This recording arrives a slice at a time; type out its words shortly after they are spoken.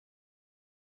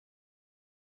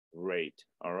Great.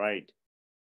 All right.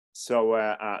 So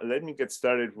let me get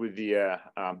started with the,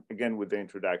 again, with the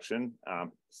introduction.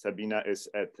 Sabina is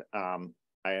at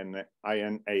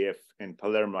INAF in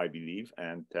Palermo, I believe,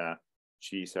 and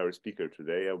she's our speaker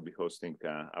today. I'll be hosting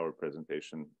our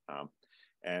presentation.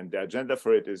 And the agenda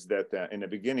for it is that in the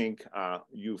beginning,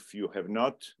 if you have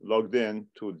not logged in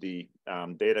to the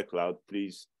data cloud,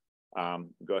 please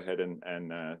go ahead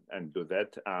and do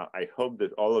that. I hope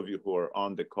that all of you who are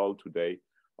on the call today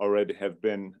already have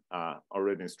been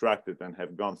already instructed and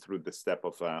have gone through the step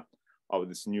of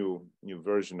this new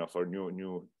version of our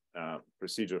new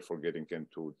procedure for getting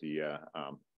into the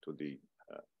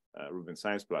Ruben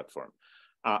Science platform.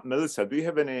 Melissa, do you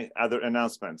have any other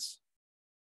announcements?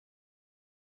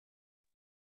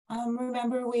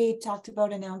 Remember we talked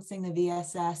about announcing the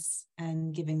VSS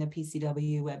and giving the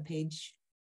PCW webpage.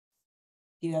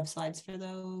 Do you have slides for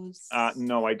those?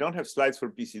 No, I don't have slides for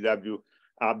PCW.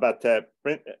 But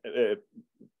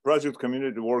Project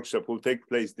Community Workshop will take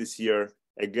place this year,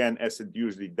 again, as it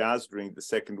usually does during the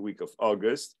second week of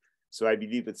August. So I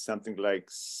believe it's something like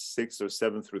 6th or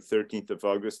 7th through 13th of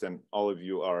August, and all of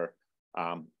you are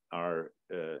of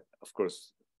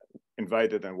course,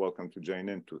 invited and welcome to join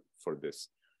in for this.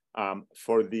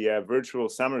 For the virtual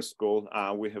summer school,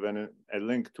 we have a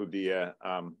link to the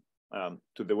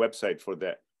website for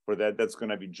that. That's going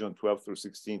to be June 12th through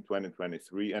 16th,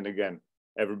 2023. And again,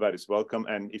 everybody's welcome.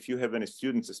 And if you have any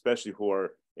students, especially who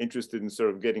are interested in sort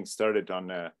of getting started on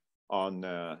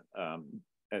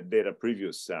data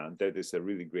previews, that is a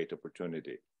really great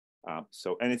opportunity.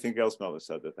 So anything else,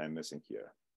 Melissa, that I'm missing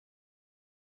here?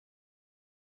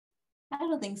 I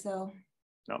don't think so.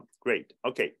 No, great.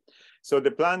 Okay. So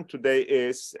the plan today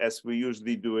is, as we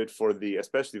usually do it for the,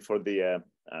 especially for the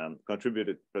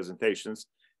contributed presentations,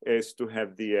 is to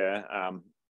have the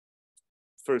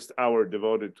first hour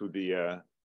devoted to the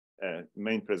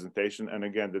main presentation. And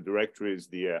again, the directory is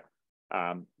the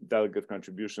delegate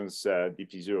contributions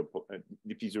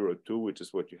DP0.2, which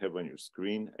is what you have on your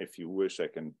screen. If you wish, I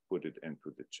can put it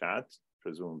into the chat.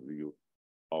 Presumably you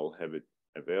all have it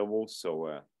available.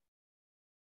 So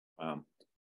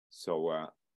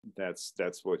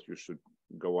that's what you should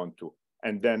go on to.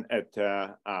 And then at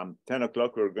 10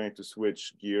 o'clock, we're going to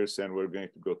switch gears and we're going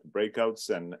to go to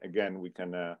breakouts. And again, we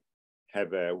can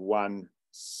have one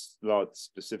slot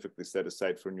specifically set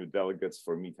aside for new delegates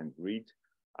for meet and greet.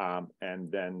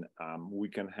 And then we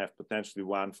can have potentially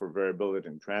one for variability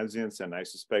and transience. And I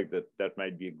suspect that that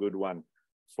might be a good one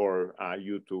for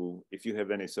you to, if you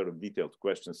have any sort of detailed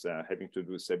questions having to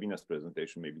do with Sabina's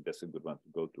presentation, maybe that's a good one to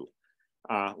go to.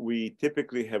 We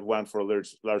typically have one for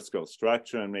large-scale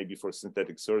structure and maybe for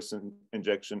synthetic source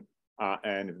injection.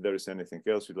 And if there is anything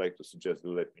else you'd like to suggest,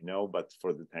 do let me know. But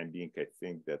for the time being, I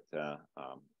think that the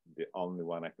only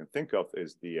one I can think of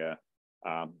is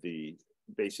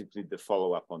basically the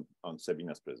follow-up on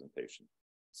Sabina's presentation.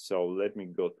 So let me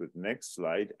go to the next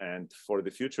slide. And for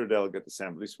the future delegate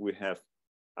assemblies, we have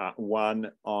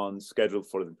one on schedule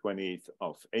for the 28th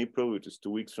of April, which is 2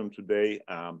 weeks from today.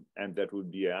 And that would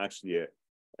be actually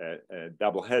a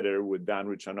double header with Dan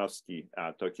Rychanovsky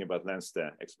talking about lensed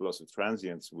explosive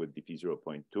transients with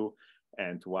DP0.2,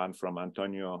 and one from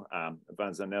Antonio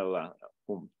Vanzanella,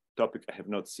 whom topic I have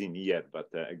not seen yet, but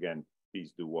again,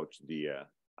 please do watch the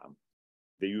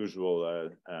usual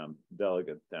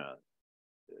delegate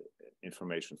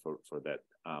information for that.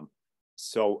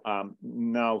 So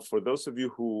now, for those of you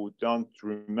who don't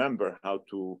remember how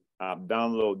to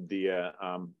download the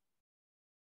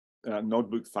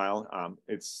notebook file,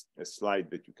 it's a slide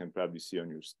that you can probably see on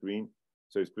your screen.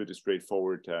 So it's pretty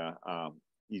straightforward.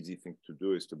 Easy thing to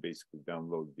do is to basically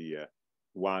download the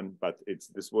one, but it's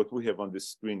this, what we have on this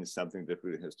screen is something that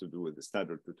really has to do with the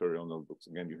standard tutorial notebooks.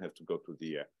 Again, you have to go to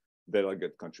the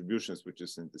delegate contributions, which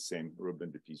is in the same Ruben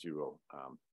DP0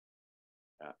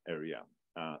 area.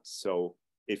 So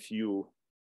if you,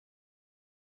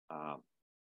 I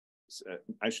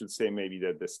should say maybe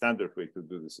that the standard way to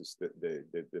do this is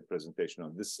the presentation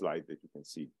on this slide that you can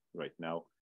see right now,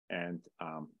 and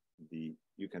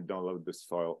you can download this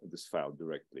file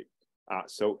directly.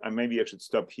 So maybe I should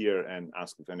stop here and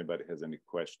ask if anybody has any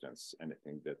questions,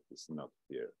 anything that is not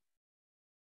here.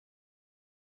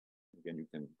 Again, you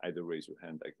can either raise your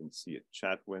hand. I can see a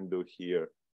chat window here,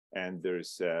 and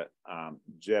there's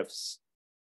Jeff's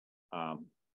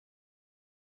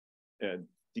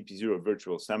DP0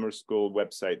 Virtual Summer School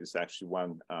website is actually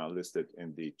one listed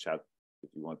in the chat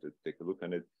if you want to take a look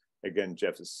on it. Again,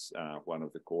 Jeff is one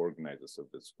of the co-organizers of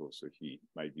the school, so he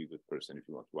might be a good person if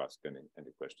you want to ask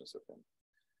any questions of him.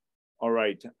 All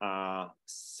right.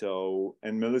 So,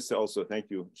 and Melissa also, thank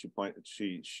you. She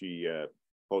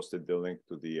posted the link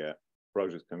to the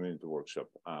project community workshop,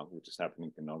 which is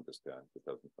happening in August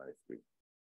 2023.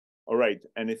 All right,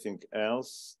 anything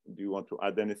else? Do you want to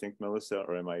add anything, Melissa,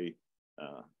 or am I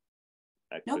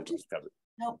nope,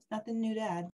 nothing new to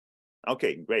add.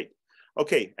 Okay, great.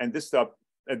 Okay, and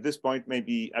at this point,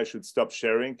 maybe I should stop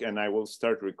sharing and I will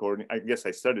start recording. I guess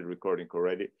I started recording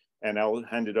already, and I will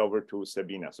hand it over to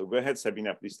Sabina. So go ahead,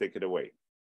 Sabina, please take it away.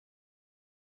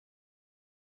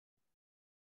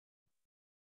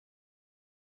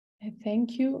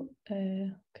 Thank you.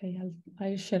 Okay,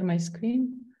 I'll share my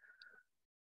screen.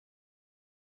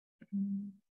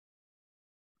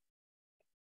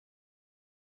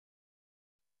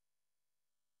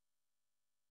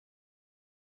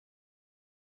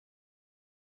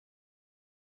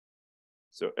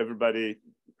 So everybody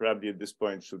probably at this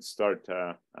point should start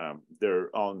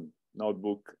their own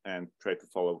notebook and try to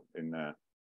follow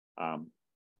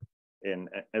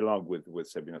along with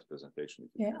Sabina's presentation.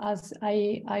 Yeah, as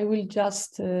I will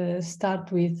just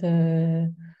start with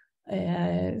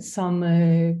some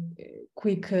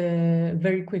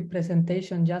very quick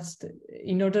presentation, just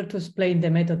in order to explain the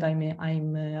method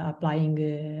I'm applying.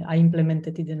 I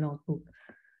implemented in the notebook.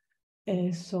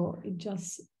 So it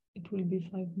will be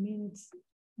 5 minutes.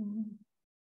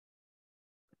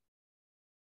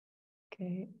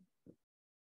 Okay.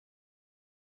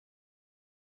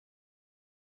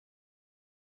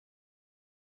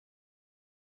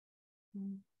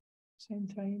 So I'm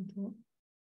trying to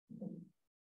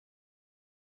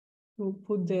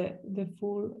put the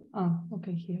full,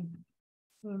 okay, here.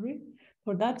 Sorry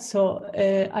for that. So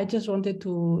I just wanted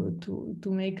to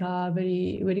make a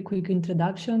very quick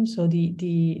introduction. So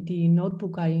the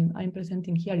notebook I'm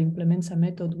presenting here implements a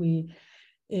method we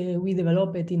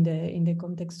developed in the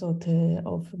context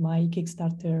of my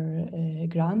Kickstarter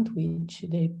grant, which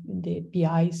the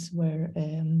PIs were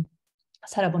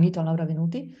Sara Bonito and Laura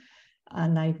Venuti.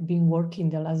 And I've been working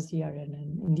the last year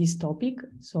in this topic.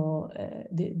 So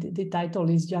the title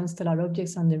is Young Stellar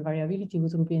Objects and Their Variability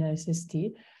with Ruben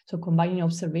SST. So combining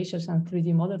observations and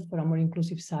 3D models for a more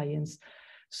inclusive science.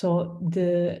 So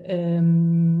the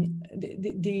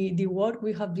work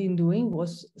we have been doing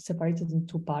was separated in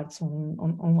two parts.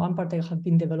 On one part, I have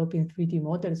been developing 3D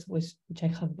models, which I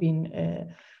have been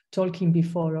talking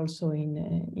before also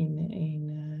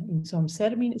in some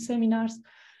seminars.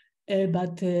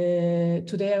 But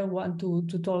today I want to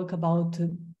talk about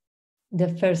the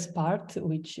first part,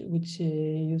 which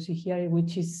you see here,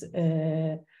 which is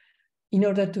in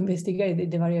order to investigate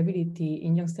the variability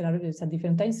in young stellar objects at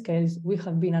different time scales, we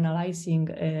have been analyzing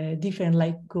different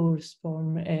light curves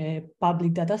from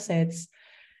public data sets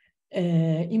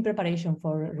in preparation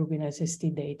for Ruben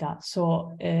SST data.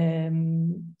 So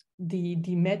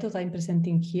the method I'm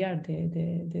presenting here,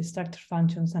 the structure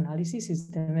functions analysis, is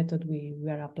the method we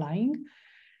are applying.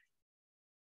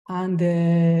 And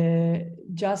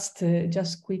just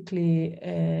quickly,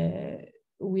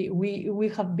 we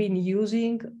have been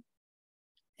using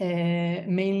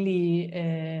mainly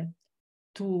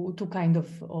two kind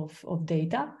of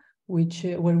data,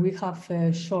 where we have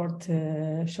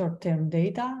short-term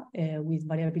data with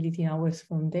variability in hours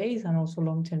from days, and also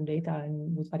long-term data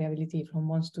with variability from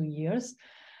months to years.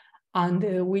 And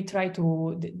we try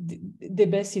to, the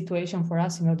best situation for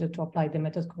us in order to apply the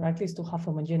method correctly is to have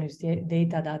homogeneous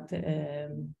data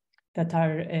that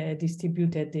are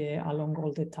distributed along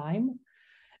all the time.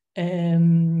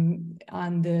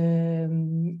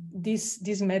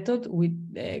 This method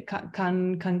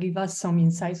can give us some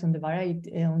insights on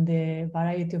the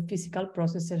variety of physical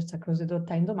processes across the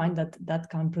time domain that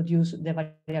can produce the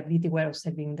variability we're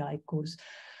observing the light curves.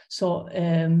 So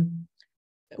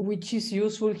which is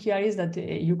useful here is that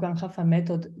you can have a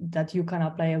method that you can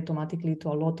apply automatically to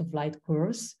a lot of light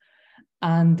curves,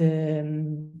 and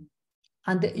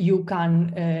you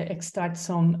can extract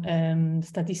some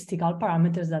statistical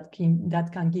parameters that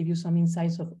can give you some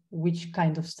insights of which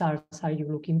kind of stars are you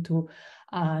looking to,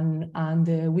 and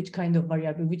which kind of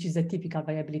variable, which is the typical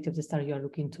variability of the star you are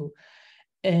looking to.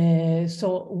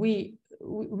 So we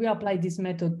apply this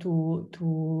method to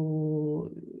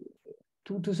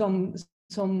some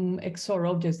XOR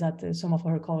objects that some of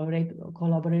our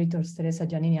collaborators, Teresa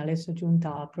Giannini and Alessio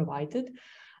Giunta, provided.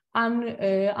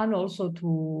 And also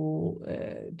to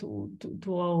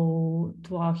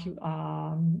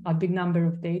a big number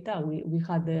of data. We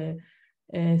had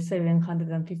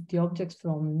 750 objects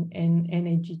from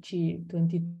NAGG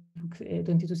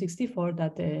 2264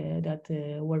 that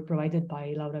were provided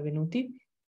by Laura Venuti.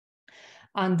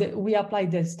 And we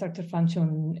applied the structure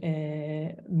function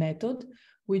method,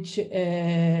 which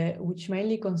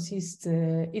mainly consists,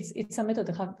 it's a method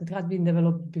that has been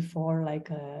developed before,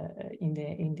 like in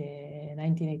the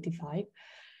 1985.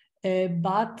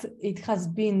 but it has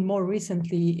been more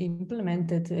recently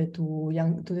implemented to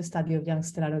the study of young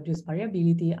stellar objects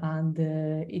variability, and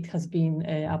it has been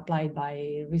applied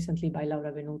recently by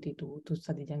Laura Venuti to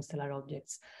study young stellar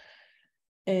objects.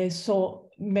 So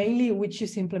mainly, which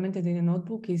is implemented in the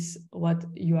notebook, is what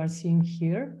you are seeing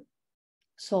here.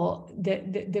 So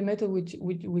the method which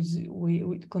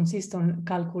consists on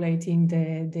calculating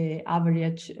the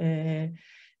average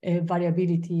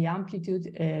variability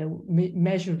amplitude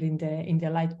measured in the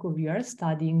light curve you are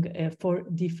studying for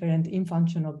different in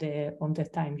function of the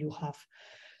time you have.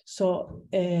 So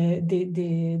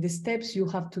the steps you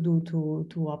have to do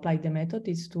to apply the method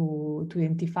is to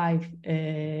identify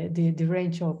the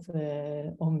range of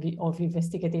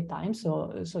investigated time.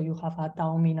 So you have a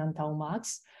tau min and tau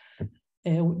max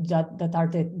that are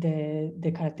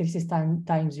the characteristic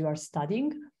times you are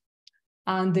studying.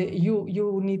 And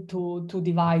you need to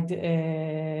divide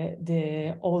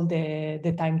all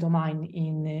the time domain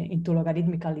into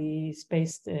logarithmically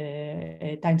spaced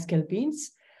timescale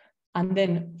bins, and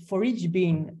then for each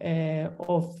bin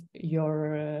of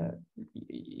your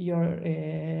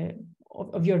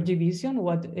division,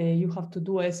 what you have to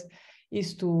do is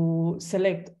to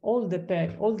select all the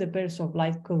pairs of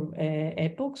light curve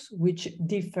epochs, which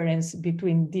difference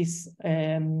between these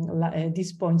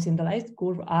points in the light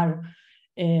curve are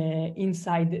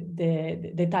inside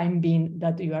the time bin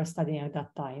that you are studying at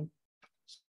that time.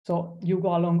 So you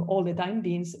go along all the time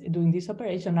bins doing this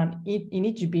operation, and in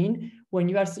each bin, when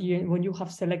you have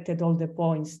selected all the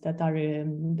points that are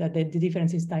that the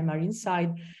differences time are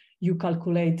inside, you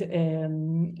calculate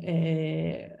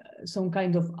some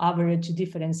kind of average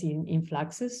difference in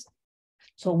fluxes.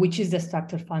 So which is the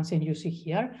structure function you see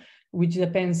here, which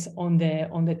depends on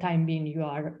the time bin you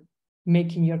are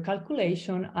making your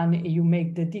calculation, and you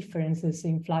make the differences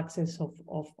in fluxes of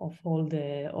all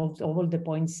the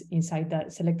points inside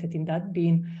that selected in that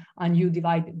bin, and you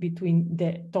divide between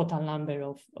the total number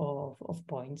of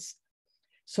points.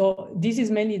 So this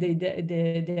is mainly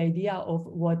the idea of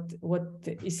what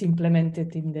is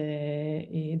implemented in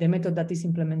the method that is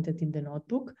implemented in the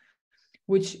notebook,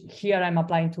 which here I'm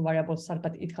applying to variable star,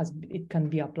 but it can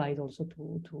be applied also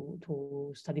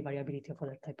to study variability of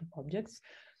other type of objects.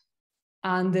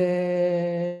 And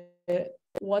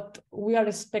what we are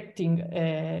expecting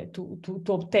to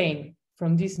obtain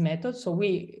from this method, so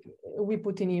we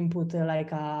put in input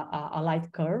like a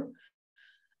light curve,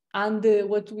 and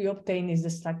what we obtain is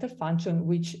the structure function,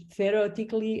 which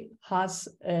theoretically has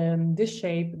the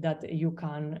shape that you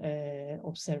can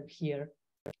observe here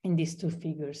in these two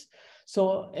figures.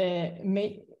 So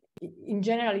in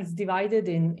general, it's divided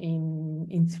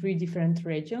in three different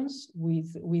regions.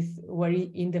 With where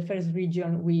in the first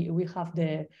region we have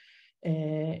the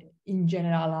in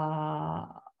general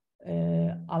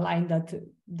a line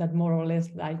that more or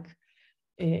less like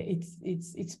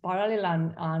it's parallel,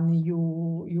 and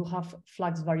you have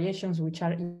flux variations which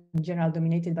are in general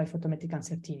dominated by photometric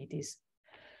uncertainties.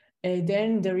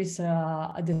 Then there is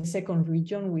the second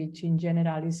region, which in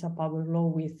general is a power law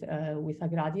with a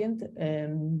gradient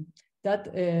that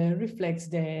reflects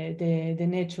the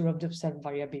nature of the observed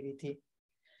variability.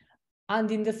 And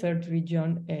in the third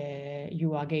region,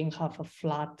 you again have a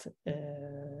flat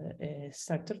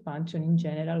structure function in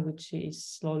general, which is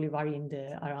slowly varying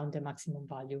around the maximum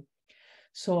value.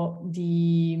 So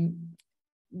the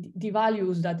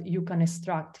values that you can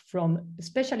extract from,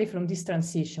 especially from this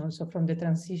transition, so from the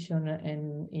transition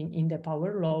in the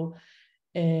power law,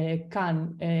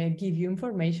 can give you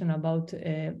information about,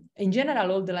 in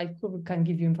general, all the light curve can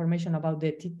give you information about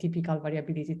the typical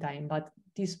variability time, but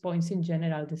these points in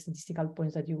general, the statistical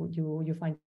points that you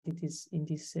find it is in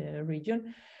this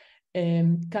region,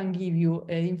 can give you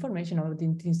information about the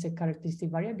intrinsic characteristic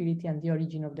variability and the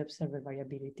origin of the observed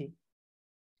variability.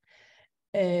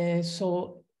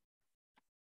 So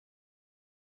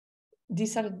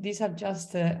these are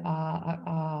just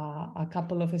a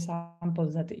couple of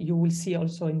examples that you will see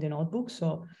also in the notebook.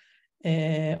 So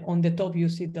on the top you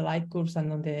see the light curves,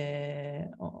 and on the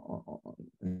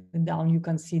down you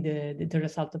can see the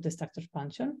result of the structure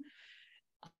function.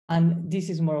 And this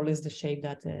is more or less the shape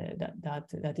that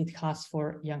it has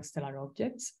for young stellar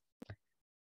objects.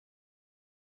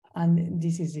 And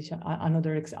this is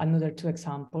another two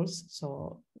examples.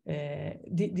 So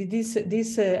these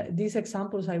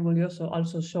examples I will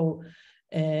also show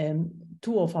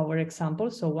two of our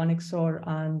examples. So one XOR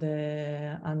and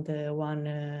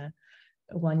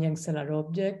one young stellar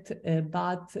object.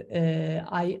 But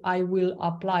I will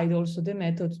apply also the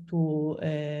method to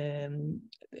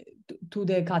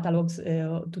the catalogs,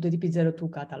 to the DP0.2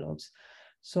 catalogs.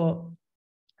 So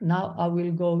now I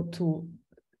will go to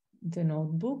the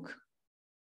notebook.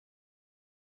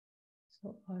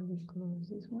 So I will close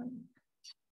this one.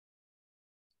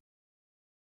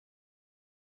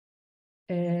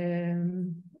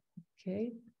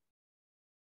 Okay.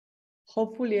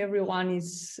 Hopefully everyone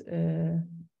is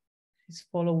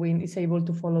able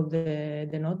to follow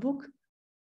the notebook.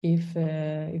 If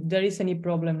there is any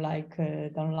problem like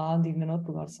downloading the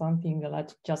notebook or something,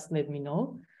 just let me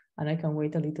know, and I can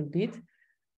wait a little bit.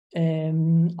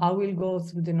 I will go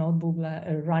through the notebook,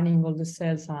 running all the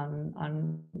cells, and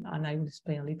I will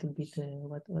explain a little bit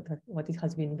what it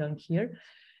has been done here.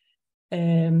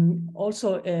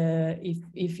 Also,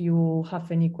 if you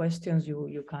have any questions,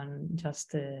 you can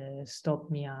just stop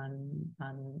me and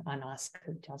ask.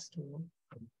 Just to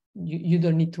you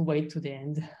don't need to wait to the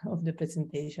end of the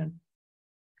presentation.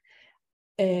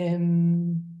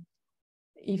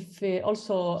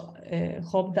 Also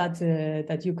hope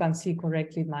that you can see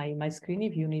correctly my screen.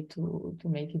 If you need to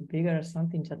make it bigger or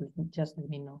something, just let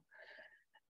me know.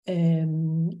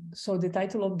 So the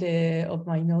title of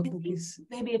my notebook is,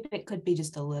 maybe if it could be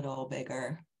just a little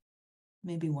bigger,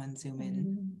 maybe one zoom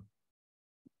in.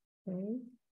 Okay.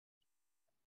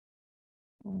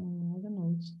 I don't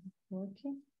know, it's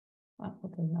working.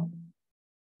 Okay,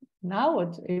 now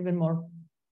it's even more.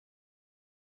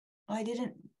 I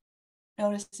didn't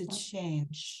notice it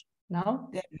change. Now?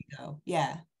 There we go.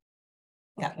 Yeah.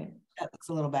 Okay. That looks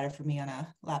a little better for me on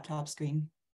a laptop screen.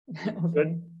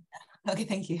 Okay. Okay,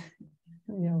 thank you.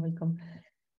 You're welcome.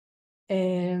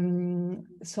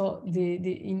 So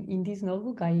in this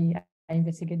notebook, I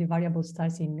investigated variable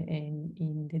stars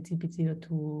in the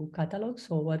DP0.2 catalog.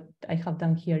 So what I have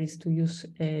done here is to use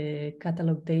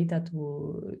catalog data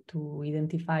to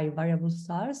identify variable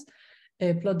stars,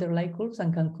 plot their light curves,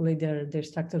 and calculate their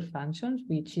structure functions,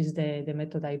 which is the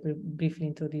method I briefly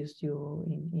introduced you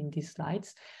in these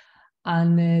slides.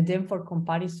 And then for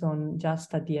comparison,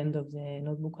 just at the end of the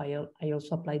notebook, I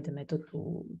also applied the method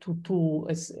to two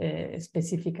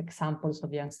specific examples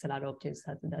of young stellar objects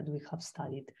that we have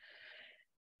studied.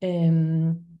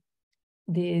 The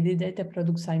data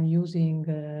products I'm using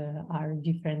are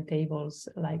different tables,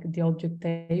 like the object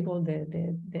table,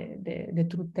 the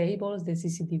truth tables, the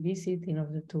CCD visit, in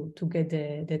order to get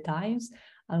the times,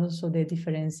 and also the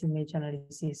difference image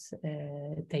analysis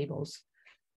tables.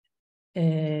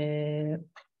 I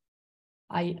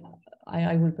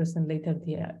will present later.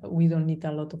 We don't need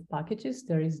a lot of packages.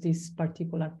 There is this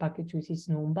particular package which is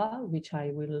Numba, which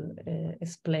I will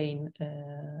explain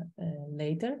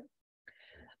later.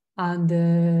 And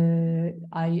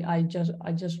I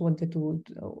just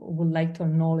would like to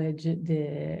acknowledge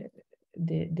the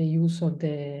use of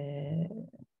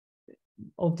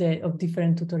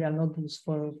different tutorial notebooks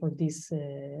for this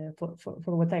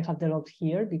for what I have developed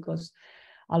here, because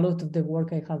a lot of the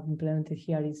work I have implemented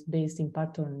here is based in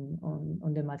part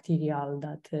on the material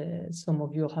that some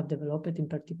of you have developed, in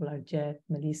particular Jeff,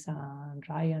 Melissa, and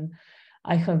Ryan.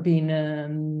 I have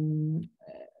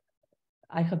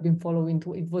been following.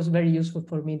 It was very useful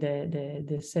for me, the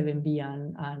 7B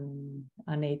and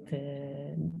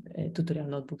 8 tutorial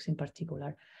notebooks in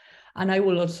particular. And I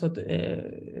will also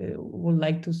would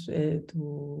like to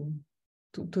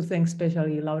thank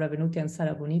especially Laura Venuti and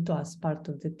Sara Bonito as part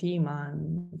of the team,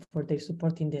 and for their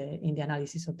support in the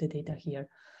analysis of the data here.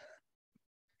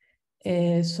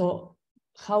 So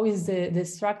how is the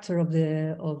structure of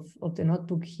the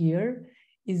notebook here?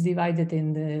 Is divided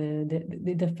in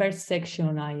the first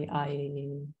section. I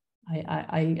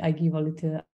give a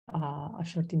little a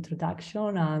short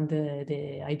introduction, and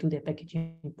I do the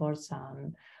packaging imports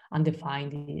and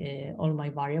define all my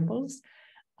variables.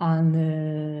 And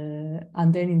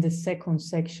then in the second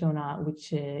section,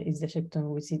 which is the section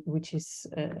which is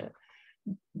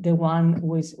the one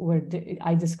where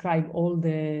I describe all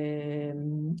the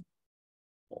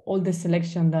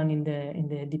selection done in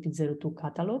the DP0.2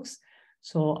 catalogs.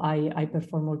 So I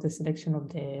perform all the selection of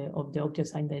the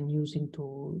objects I'm then using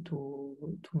to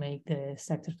make the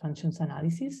structure functions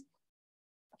analysis.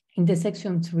 In the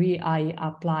section 3, I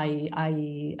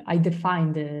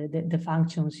define the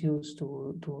functions used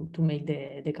to make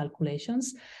the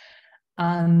calculations,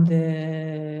 and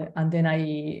then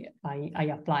I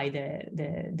apply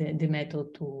the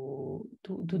method to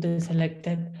the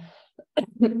selected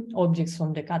objects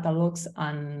from the catalogs,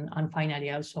 and finally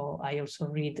I also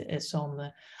read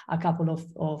a couple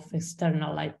of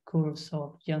external light curves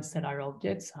of young stellar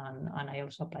objects, and I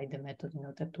also apply the method in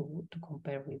order to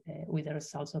compare with the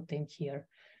results obtained here.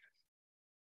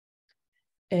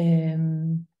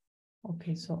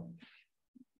 Okay, so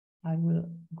I will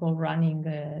go running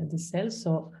the cells.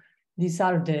 So these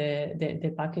are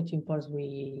the package imports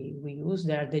we use.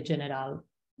 They are the general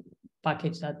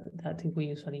package that we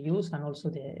usually use, and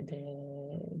also the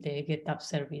the GetUp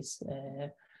service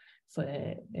for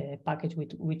package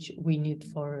which we need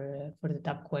for the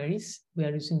tab queries we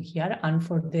are using here. And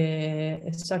for the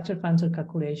structure function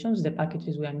calculations, the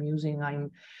packages we are using,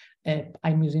 I'm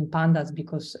using pandas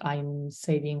because I'm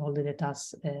saving all the data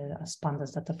as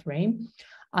pandas data frame.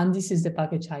 And this is the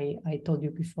package I told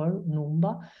you before,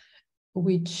 Numba,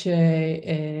 which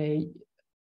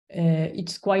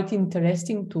it's quite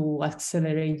interesting to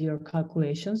accelerate your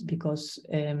calculations because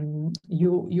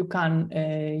you can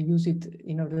use it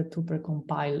in order to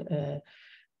precompile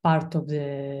part of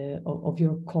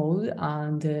your code,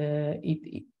 and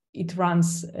it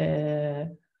runs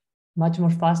much more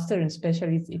faster, and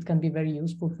especially it can be very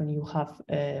useful when you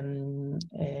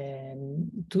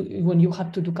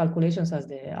have to do calculations as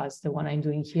the one I'm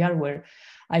doing here, where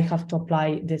I have to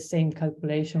apply the same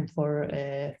calculation for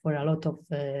a lot of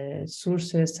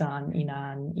sources and in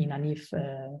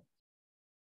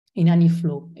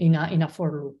a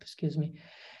for loop, excuse me.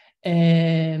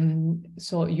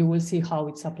 So you will see how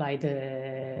it's applied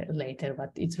later,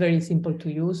 but it's very simple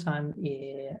to use, and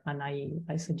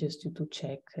I suggest you to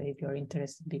check if you're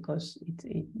interested, because it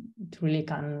really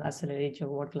can accelerate your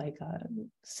work, like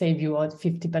save you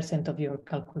 50% of your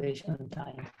calculation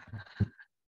time.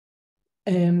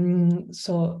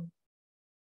 So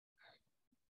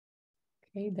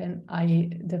okay, then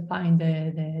I define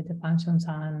the functions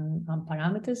and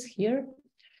parameters here.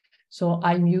 So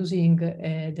I'm using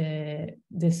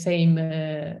the same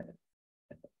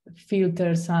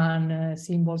filters and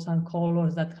symbols and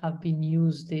colors that have been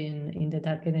used in the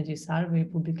Dark Energy Survey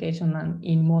publication and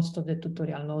in most of the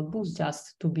tutorial notebooks,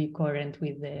 just to be coherent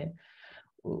with the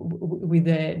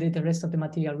rest of the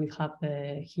material we have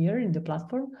here in the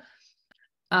platform.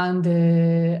 And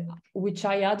which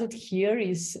I added here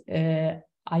is I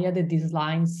added these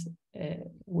lines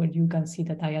where you can see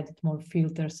that I added more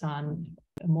filters and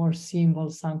more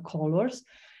symbols and colors.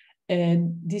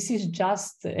 And this is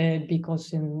just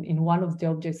because in one of the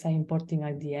objects I'm importing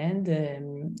at the end,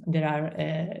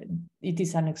 it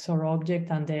is an XOR object,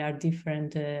 and there are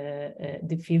different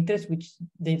the filters which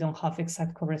they don't have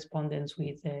exact correspondence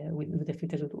with the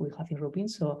filters that we have in Ruben.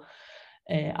 So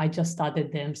I just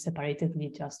added them separately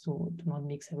just to not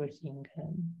mix everything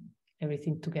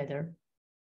together.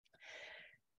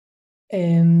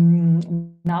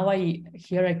 Now I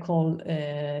call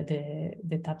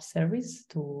the tab service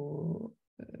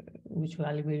which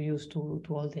we will use to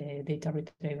all the data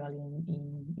retrieval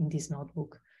in this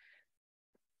notebook.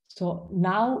 So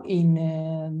now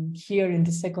here in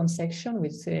the second section,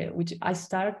 which I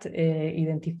start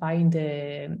identifying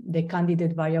the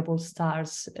candidate variable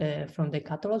stars from the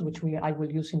catalog, which I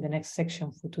will use in the next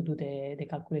section to do the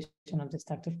calculation of the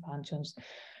structure functions.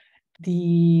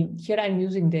 Here I'm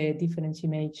using the difference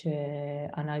image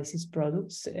analysis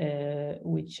products,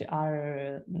 which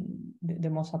are the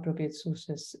most appropriate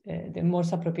sources, the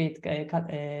most appropriate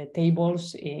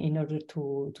tables in order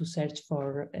to search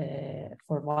for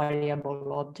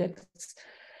variable objects.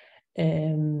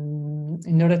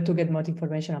 In order to get more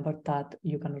information about that,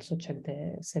 you can also check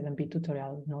the 7B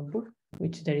tutorial notebook,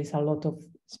 which there is a lot of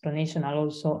explanation and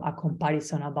also a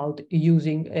comparison about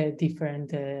using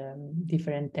different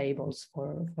tables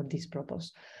for this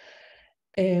purpose.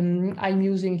 I'm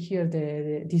using here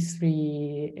these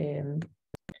three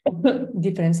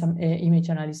different image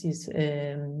analysis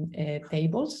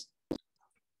tables.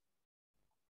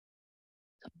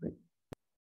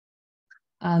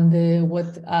 And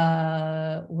what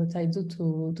I do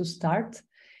to start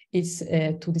is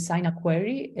to design a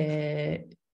query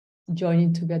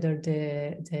joining together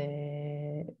the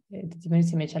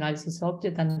difference image analysis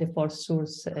object and the force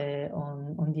source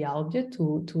on the object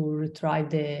to retrieve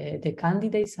the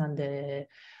candidates and the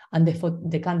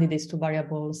candidates to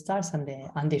variable stars and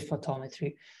the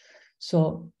photometry.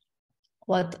 So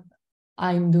what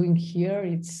I'm doing here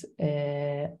is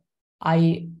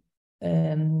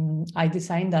I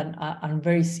designed a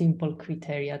very simple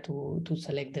criteria to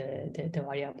select the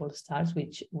variable stars,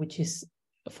 which is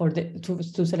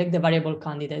to select the variable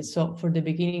candidates. So for the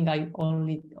beginning, I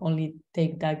only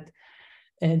take that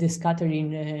the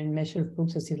scattering measured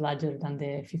fluxes is larger than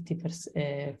the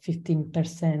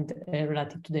 15%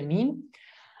 relative to the mean.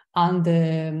 And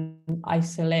I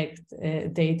select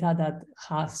data that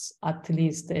has at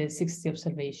least 60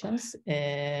 observations,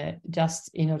 just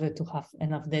in order to have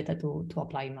enough data to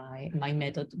apply my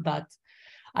method. But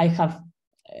I have,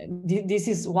 this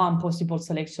is one possible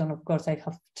selection. Of course, I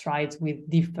have tried with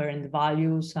different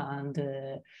values and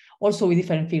also with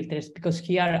different filters, because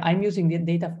here I'm using the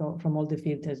data from all the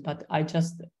filters, but I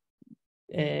just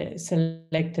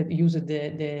used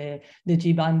the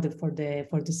G-band for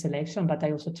the selection, but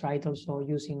I also tried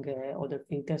using other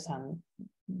filters, and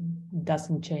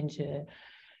doesn't change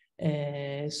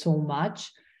so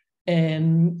much.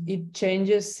 It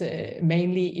changes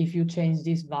mainly if you change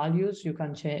these values. You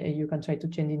can try to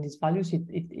change in these values.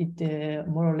 It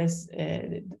more or less,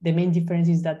 the main difference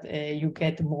is that you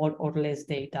get more or less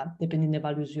data depending on the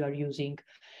values you are using.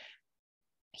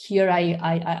 Here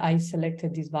I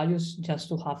selected these values just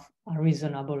to have a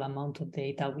reasonable amount of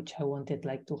data, which I wanted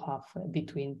to have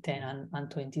between 10 and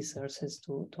 20 sources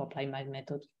to apply my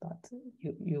method, but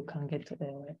you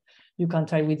can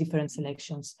try with different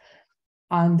selections.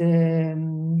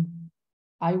 And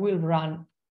I will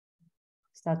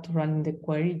start running the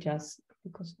query, just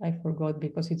because I forgot,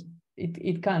 because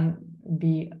it can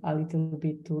be a little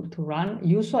bit to run.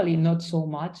 Usually not so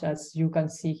much, as you can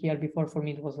see here. Before, for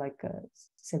me, it was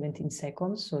 17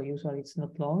 seconds, so usually it's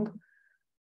not long,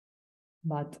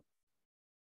 but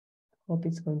hope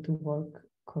it's going to work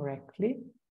correctly.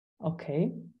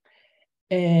 Okay.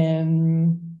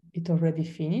 It already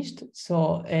finished.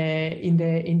 So in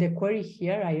the query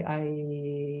here,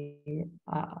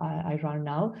 I run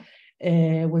now.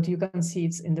 What you can see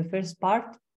is in the first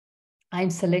part, I'm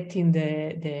selecting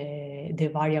the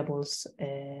variables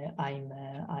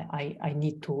I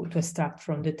need to extract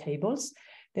from the tables.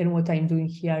 Then what I'm doing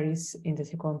here is in the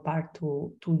second part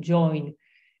to join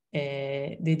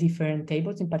the different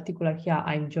tables. In particular, here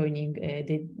I'm joining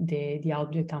the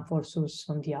object and force source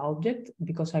on the object,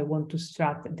 because I want to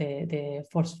extract the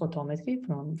force photometry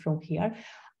from here.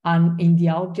 And in the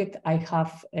object, I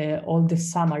have all the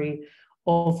summary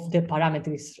of the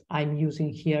parameters I'm using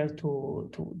here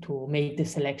to make the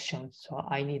selection. So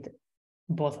I need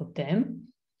both of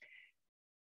them.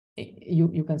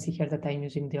 You can see here that I'm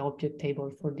using the object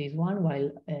table for this one,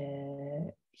 while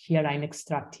here I'm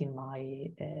extracting my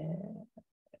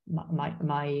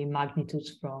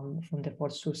magnitudes from the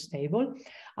force source table.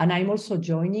 And I'm also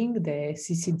joining the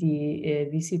CCD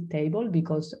visit table,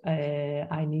 because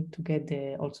I need to get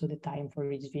also the time for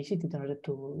each visit in order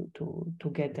to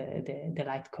get the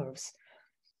light curves.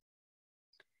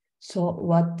 So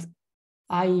what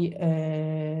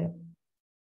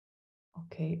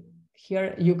okay,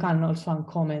 here you can also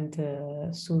uncomment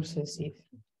sources if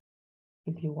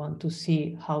you want to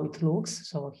see how it looks.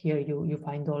 So here you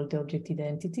find all the object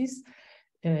identities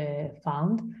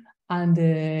found, and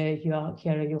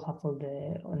here you have on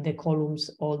the columns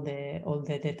all the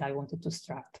data I wanted to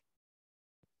extract.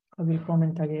 I will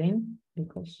comment again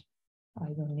because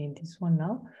I don't need this one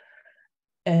now.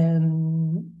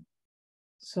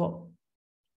 So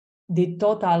the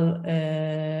total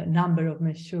number of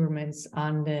measurements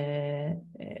and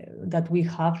that we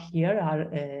have here are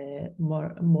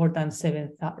more than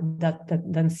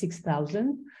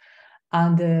 6,000,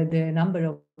 and the number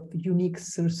of unique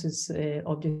sources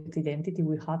object identity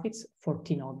we have, it's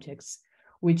 14 objects,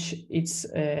 which it's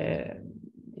a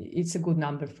good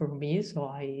number for me. So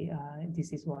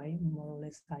this is why more or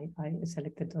less I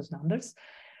selected those numbers.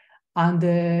 And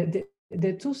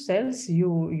the two cells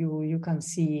you can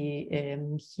see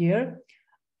here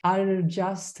are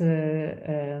just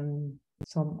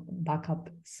some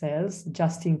backup cells,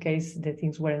 just in case the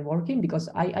things weren't working, because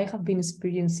I have been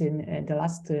experiencing the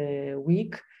last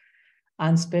week,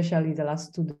 and especially the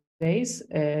last 2 days,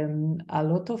 a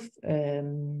lot of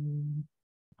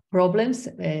problems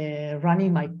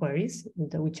running my queries,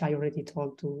 which I already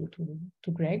told to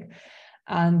Greg.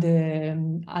 And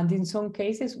in some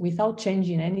cases, without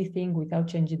changing anything, without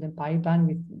changing the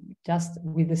pipeline, just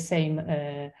with the same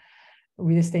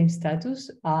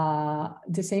status,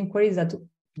 the same queries that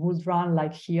would run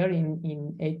like here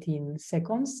in 18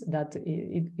 seconds, that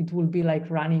it will be like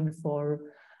running for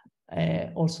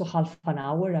also half an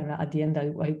hour, and at the end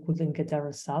I couldn't get a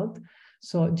result.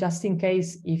 So just in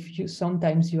case, if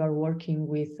sometimes you are working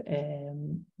with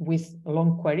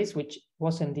long queries, which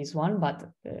wasn't this one, but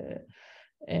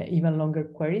even longer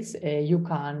queries, you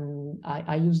can.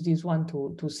 I use this one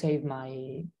to save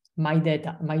my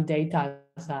data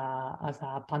as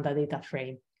a Panda data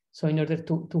frame. So in order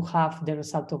to have the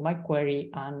result of my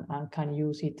query and can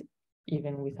use it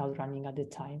even without running at the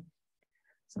time.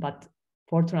 But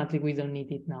fortunately, we don't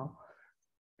need it now.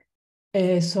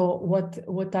 So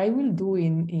what I will do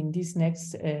in this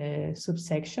next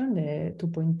subsection, the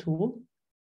 2.2,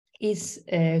 is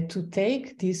to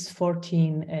take these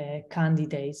 14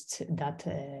 candidates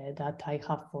that I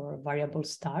have for variable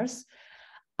stars,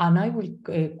 and I will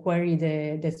query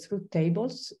the truth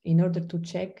tables in order to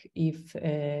check if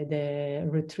the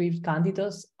retrieved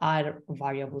candidates are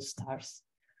variable stars.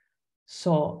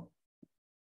 So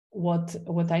what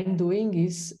I'm doing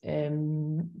is I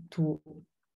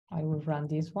will run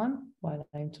this one while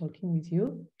I'm talking with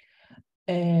you.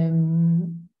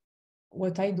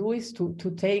 What I do is to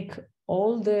take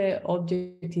all the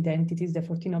object identities, the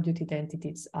 14 object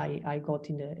identities I got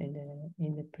in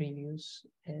the previous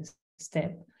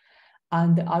step,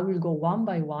 and I will go one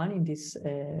by one in this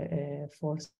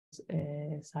fourth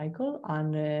cycle,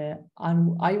 and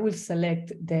I will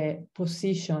select the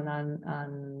position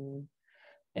and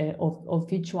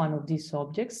of each one of these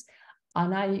objects,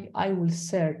 and I will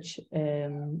search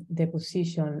the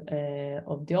position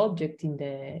of the object in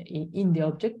the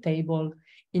object table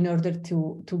in order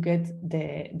to get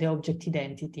the object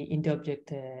identity in the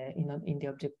object in the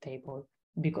object table,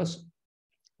 because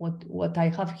what I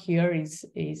have here is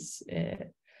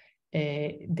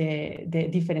the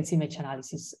difference image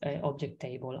analysis object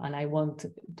table, and I want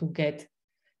to get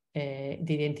the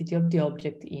identity of the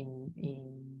object in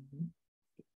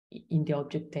the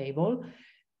object table,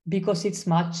 because it's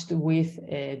matched with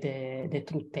the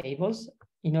truth tables,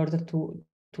 in order to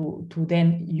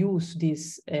then use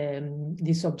this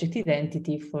object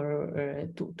identity for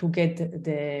to get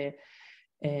the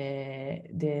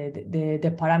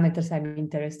parameters I'm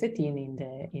interested in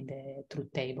the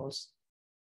truth tables.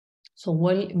 So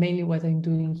mainly what I'm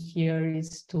doing here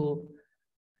is to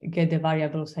get the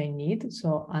variables I need.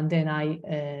 So, and then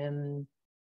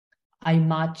I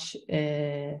match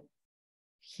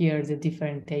here the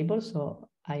different tables. So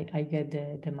I get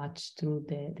the match through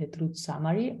the truth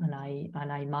summary, and I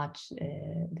match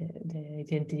the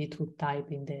identity truth type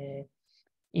in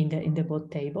both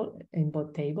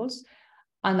tables,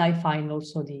 and I find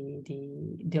also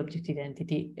the object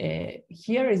identity.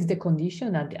 Here is the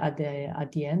condition at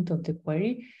the end of the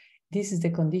query. This is the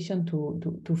condition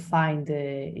to find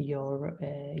your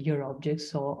object.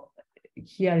 So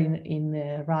here in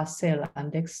Russell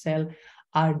and Excel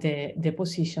are the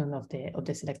position of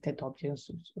the selected objects.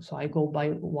 So I go by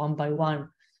one,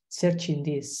 searching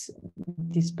this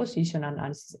position, and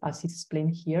as it's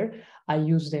explained here, I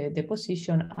use the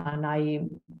position, and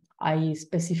I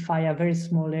specify a very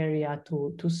small area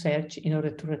to search in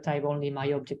order to retrieve only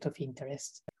my object of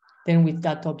interest. Then with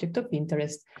that object of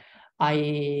interest,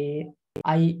 I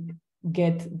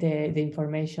get the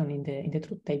information in the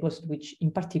truth tables, which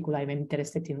in particular I'm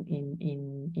interested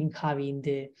in having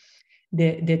the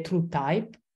truth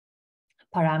type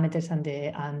parameters and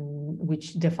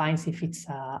which defines if it's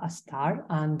a star,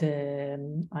 and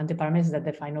the parameters that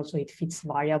define also if it's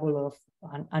variable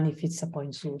and if it's a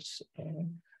point source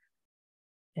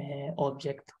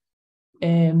object.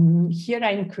 Here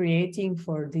I'm creating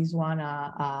for this one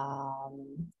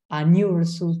a new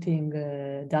resulting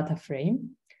data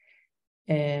frame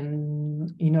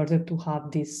in order to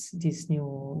have this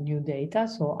new data.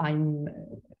 So I'm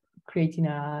creating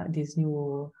this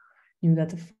new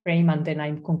data frame, and then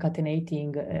I'm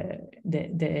concatenating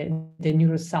the new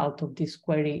result of this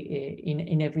query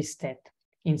in every step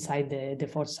inside the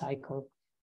fourth cycle.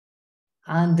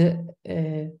 And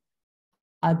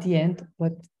at the end,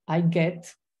 what I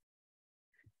get,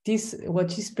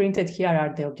 what is printed here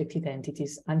are the object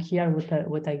identities, and here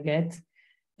what I get,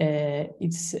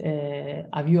 it's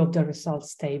a view of the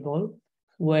results table,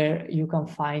 where you can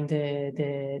find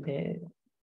the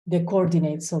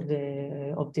coordinates of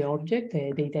the object,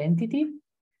 the identity,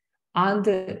 and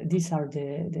these are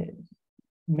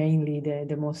mainly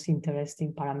the most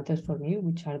interesting parameters for me,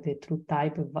 which are the truth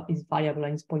type is variable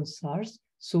and point source.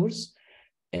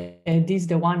 This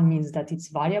the one means that it's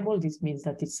variable, this means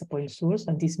that it's a point source,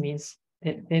 and this means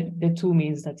the two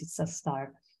means that it's a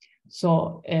star.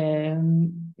 So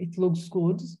it looks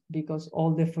good, because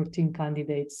all the 14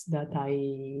 candidates that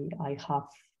I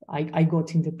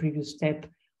got in the previous step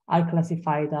are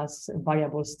classified as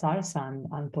variable stars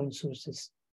and point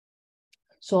sources.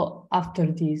 So after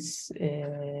this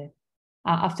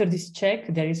check,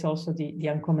 there is also the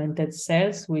uncommented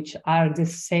cells, which are the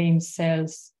same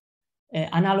cells,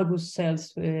 analogous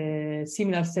cells,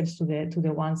 similar cells to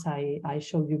the ones I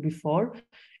showed you before,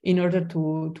 in order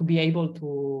to be able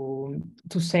to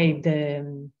save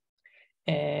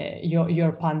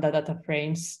your Panda data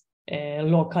frames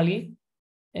locally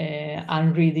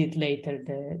and read it later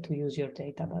to use your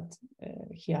data. But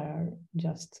here are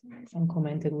just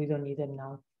uncommented. We don't need them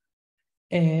now.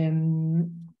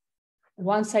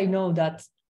 Once I know that,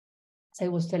 as I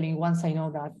was telling, once I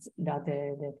know that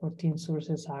the 14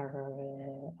 sources are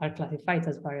classified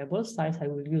as variable stars, I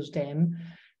will use them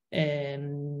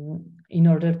in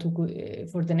order to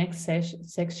for the next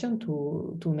section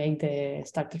to make the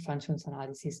starter functions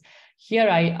analysis. Here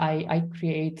I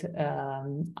create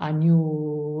a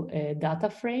new data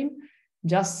frame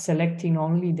just selecting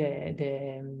only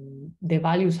the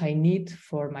values I need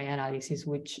for my analysis,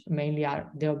 which mainly are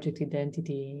the object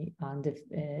identity and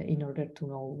in order to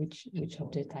know which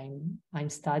object I'm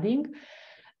studying,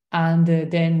 and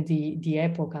then the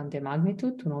epoch and the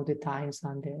magnitude to know the times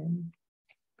and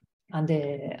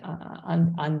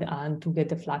to get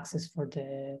the fluxes for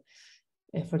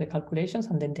the calculations,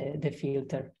 and then the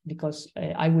filter, because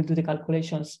I will do the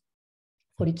calculations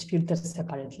for each filter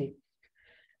separately.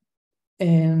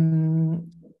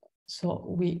 So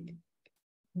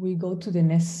we go to the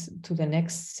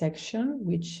next section,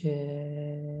 which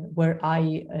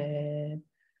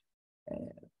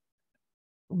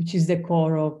which is the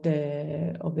core of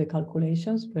the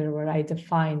calculations, where I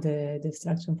define the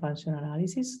extraction function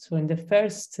analysis. So in the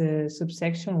first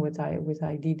subsection, what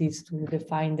I did is to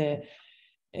define the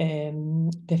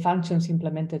functions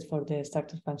implemented for the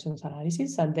extractor functions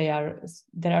analysis, and there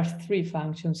are three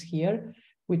functions here,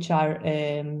 which are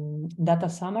data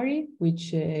summary,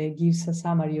 which gives a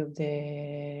summary of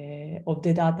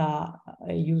the data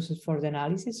used for the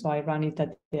analysis. So I run it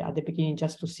at the beginning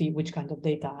just to see which kind of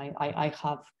data I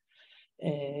have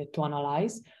to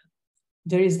analyze.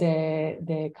 There is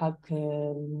the calc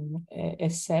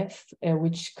SF,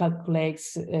 which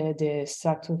calculates the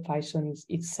structure function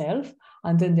itself,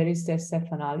 and then there is the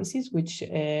SF analysis, which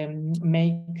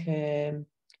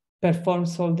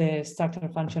performs all the structure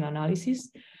function analysis,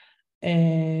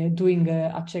 doing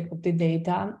a check of the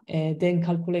data, then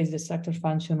calculates the structure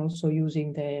function also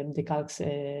using the calc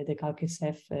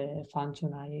SF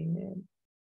function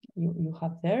you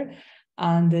have there,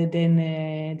 and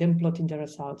then plotting the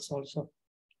results also.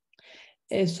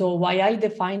 So why I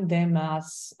define them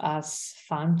as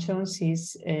functions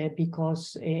is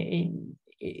because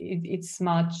it's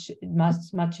much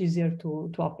easier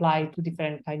to apply to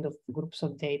different kind of groups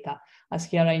of data. As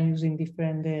here I'm using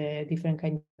different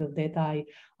kinds of data,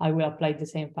 I will apply the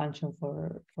same function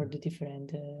for the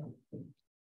different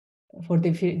for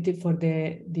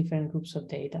the different groups of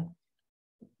data.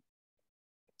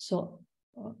 So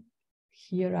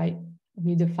here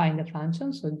we define the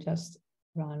function. So just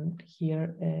run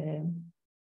here. I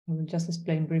will just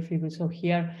explain briefly. So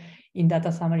here in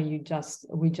data summary,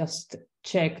 we just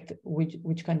checked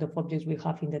which kind of objects we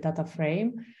have in the data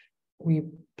frame. We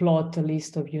plot a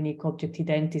list of unique object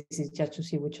identities just to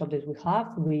see which objects we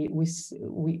have. We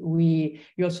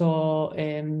also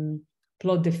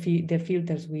plot the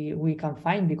filters we can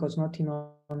find, because not in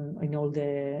all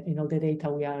the data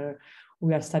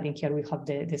we are studying here we have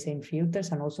the same filters,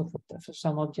 and also for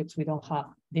some objects we don't have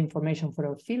the information for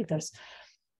our filters.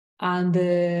 And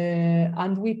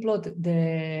we plot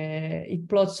it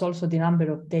plots also the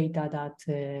number of data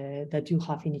that you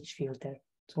have in each filter.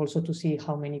 So also to see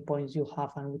how many points you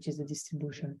have and which is the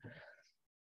distribution.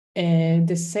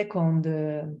 The second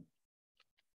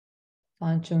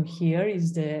function here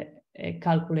is to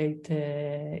calculate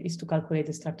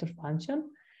the structure function.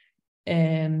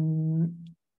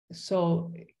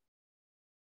 So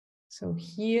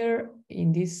here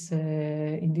in this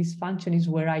function is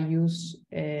where I use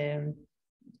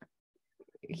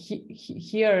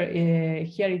here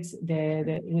it's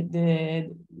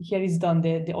here is done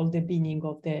all the binning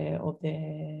of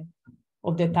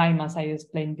the time, as I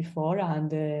explained before,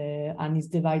 and is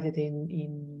divided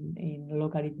in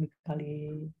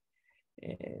logarithmically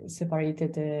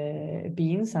separated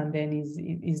bins, and then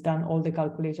is done all the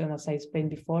calculation as I explained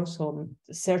before. So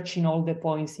searching all the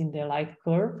points in the light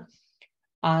curve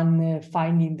and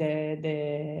finding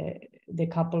the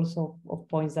couples of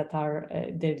points that are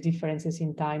the differences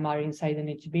in time are inside an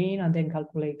each bin, and then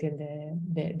calculating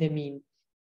the mean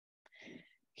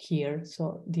here.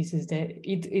 So this is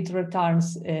it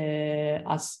returns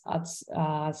as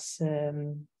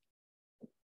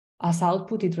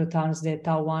output, it returns the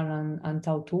tau1 and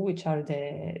tau2, which are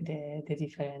the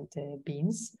different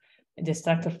bins, the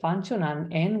structure function,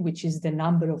 and n, which is the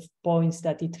number of points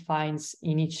that it finds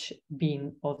in each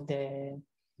bin of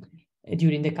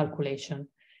during the calculation.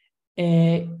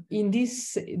 In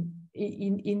this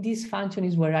function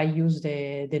is where I use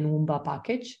the NumPy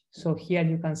package. So here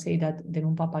you can say that the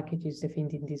NumPy package is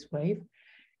defined in this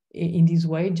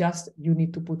way. Just you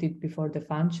need to put it before the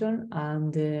function,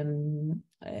 and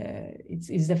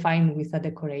it's defined with a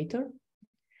decorator.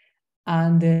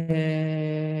 And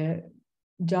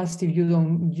just if you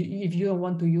don't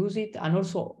want to use it, and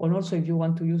also if you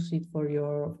want to use it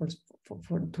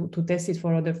to test it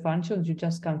for other functions, you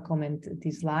just can comment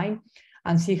this line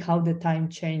and see how the time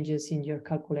changes in your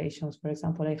calculations. For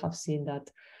example, I have seen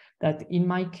that in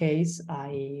my case,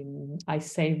 I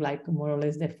save like more or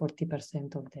less the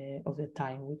 40% of the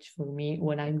time, which for me,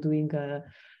 when I'm doing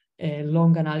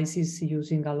long analysis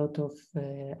using a lot of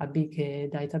a big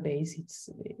database,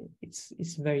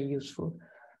 it's very useful.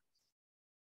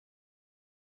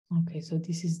 Okay, so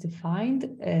this is defined,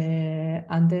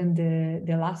 and then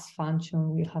the last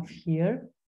function we have here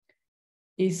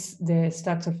is the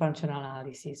structure function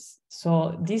analysis.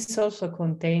 So this also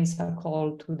contains a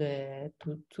call to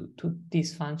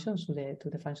this function, to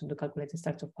the function to calculate the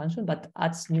structure function, but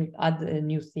add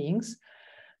new things.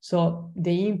 So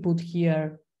the input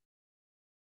here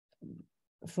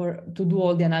to do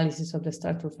all the analysis of the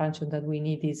structure function that we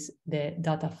need is the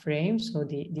data frame, so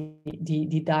the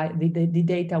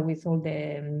data with all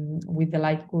the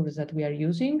light curves that we are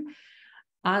using,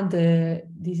 and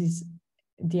this is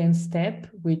the end step,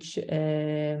 which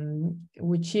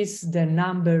is the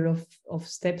number of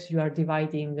steps you are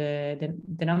dividing, the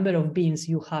number of bins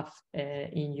you have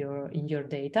in your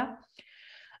data,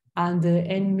 and the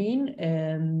end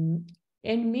mean.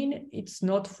 N-mean, it's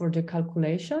not for the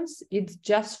calculations, it's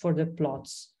just for the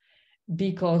plots,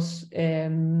 because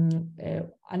an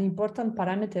important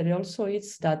parameter also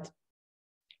is that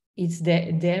it's the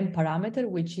M parameter,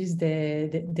 which is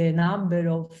the number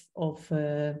of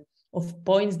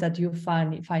points that you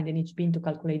find in each bin to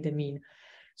calculate the mean.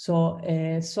 So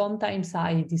sometimes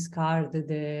I discard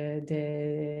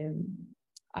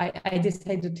I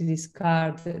decided to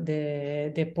discard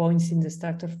the points in the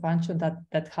structure function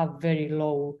that have very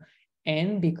low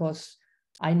n, because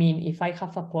I mean, if I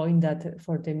have a point that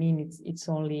for the mean it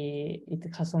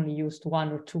has only used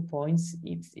 1 or 2 points,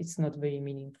 it's not very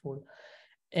meaningful.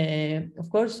 Of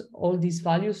course, all these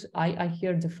values I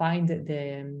here defined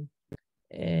the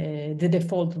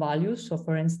default values. So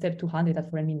for n step 200 and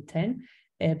for n mean 10.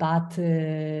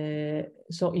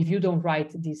 So if you don't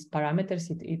write these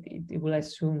parameters, it will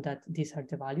assume that these are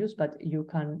the values, but you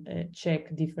can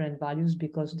check different values,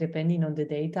 because depending on the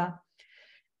data,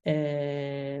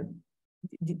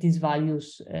 these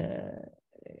values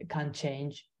can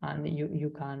change, and you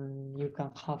can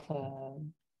have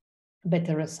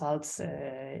better results.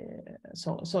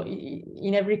 So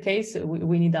in every case,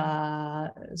 we need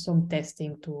some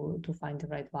testing to find the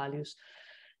right values,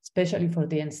 especially for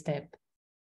the end step.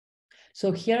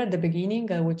 So here at the beginning,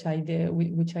 which I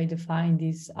defined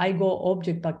is, I go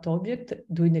object back to object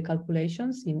doing the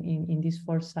calculations in this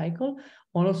fourth cycle.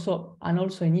 And also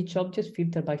in each object,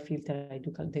 filter by filter, I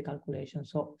do the calculation.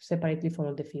 So separately for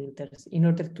all the filters, in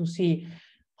order to see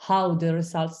how the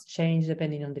results change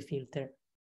depending on the filter.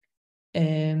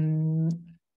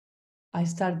 I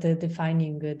started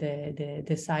defining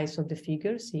the size of the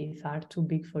figures. If are too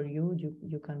big for you,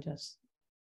 you can just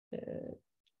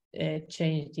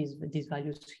change these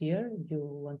values here. You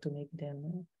want to make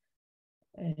them,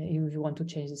 you want to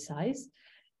change the size.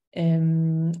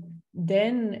 Then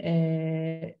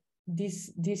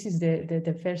this is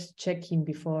the first checking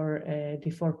before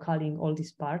calling all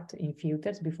this part in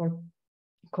filters, before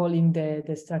calling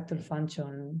the structure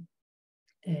function,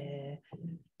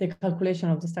 the calculation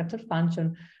of the structure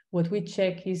function. What we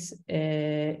check is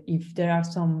if there are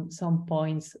some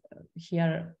points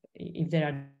here, if there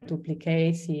are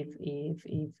duplicates, if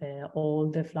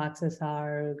all the fluxes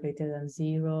are greater than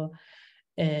 0,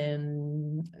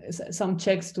 some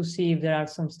checks to see if there are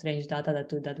some strange data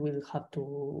that will have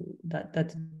to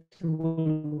that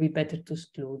will be better to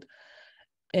exclude.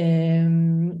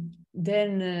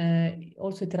 Then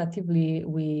also iteratively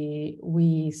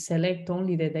we select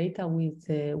only the data with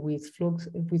flux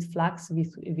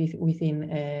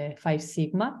within 5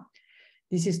 sigma.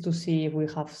 This is to see if we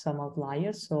have some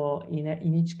outliers. So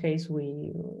in each case,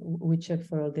 we check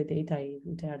for all the data if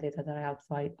there are data that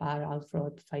are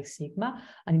outside 5 sigma,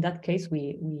 and in that case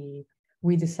we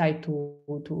decide to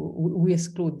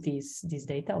exclude this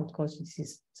data. Of course, this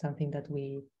is something that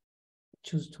we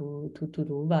choose to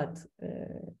do, but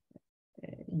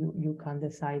you can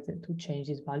decide to change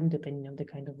this value depending on the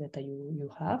kind of data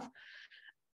you have.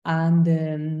 And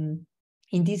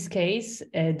in this case,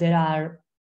 there are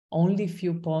only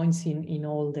few points in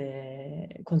all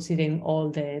considering all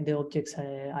the objects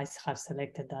I have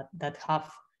selected that have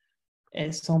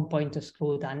some point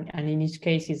excluded, and in each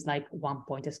case it's like 1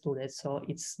 point excluded, so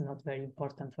it's not very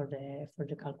important for the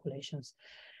calculations.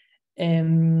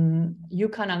 You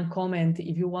can uncomment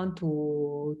if you want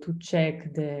to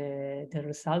check the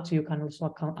results. You can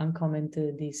also uncomment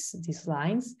these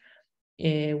lines,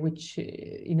 which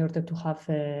in order to have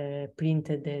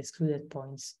printed the excluded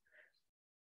points.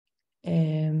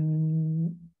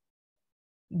 Then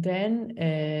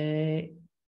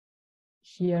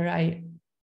here I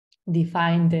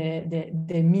define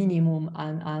the minimum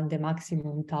and the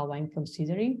maximum tau I'm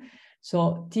considering.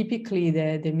 So typically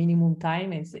the minimum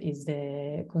time is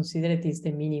considered is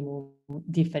the minimum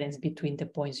difference between the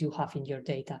points you have in your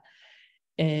data.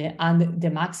 And the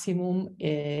maximum,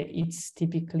 it's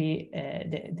typically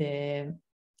the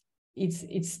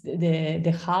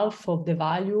half of the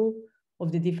value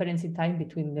of the difference in time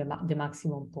between the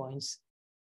maximum points,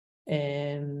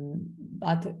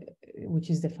 but which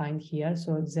is defined here.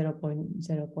 So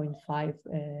 0.5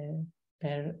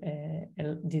 per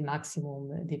the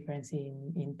maximum difference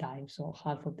in time. So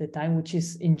half of the time, which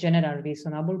is in general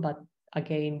reasonable, but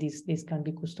again, this can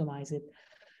be customized.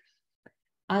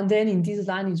 And then in this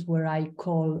line is where I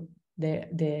call the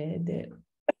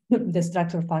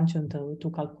structure function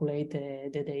to calculate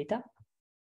the data.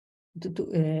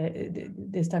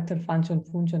 The structure function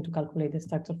to calculate the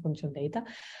structure function data.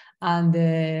 And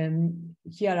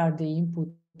here are the input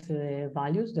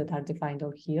values that are defined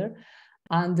over here.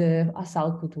 And as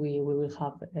output, we will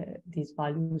have these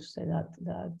values that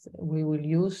we will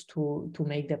use to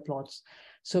make the plots.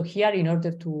 So here, in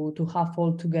order to have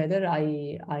all together,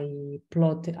 I'm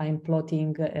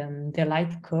plotting the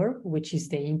light curve, which is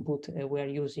the input we're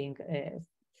using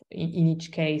in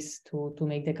each case to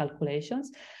make the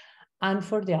calculations. And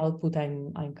for the output,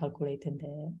 I'm calculating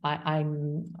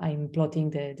I'm plotting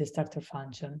the structure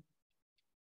function.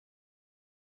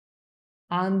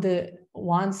 And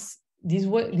once this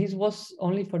was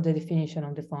only for the definition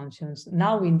of the functions.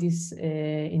 Now in this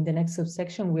in the next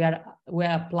subsection, we are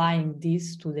applying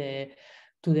this to the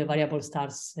variable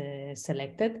stars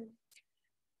selected,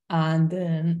 and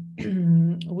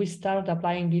we start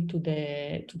applying it to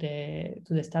the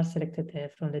stars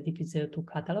selected from the DP0.2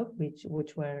 catalog, which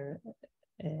were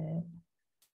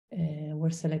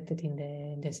selected in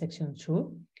the section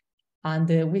 2. And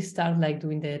we start like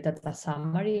doing the data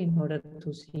summary in order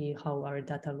to see how our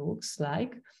data looks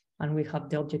like. And we have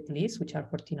the object list, which are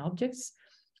 14 objects.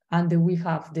 And we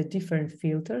have the different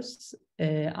filters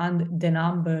and the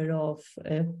number of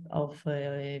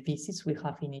visits we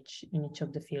have in each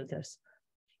of the filters.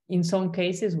 In some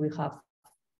cases, we have,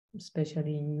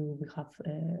 especially we have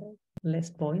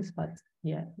less points, but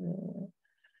yeah,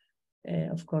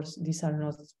 of course, these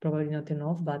are probably not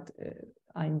enough, but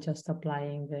I'm just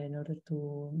applying in order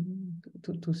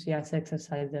to see as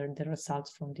exercise the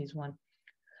results from this one.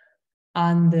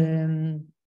 And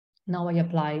now I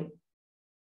apply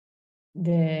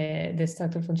the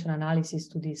structure function analysis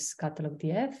to this catalog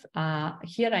DF.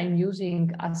 Here I'm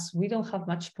using, as we don't have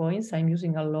much points, I'm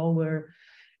using a lower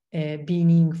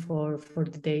binning for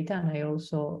the data, and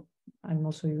I'm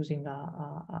also using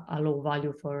a low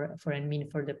value for n min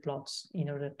for the plots in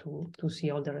order to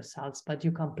see all the results, but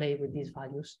you can play with these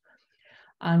values.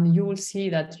 And you will see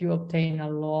that you obtain a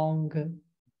long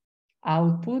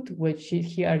output, which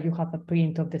here you have a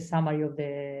print of the summary of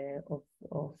the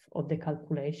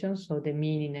calculations, so the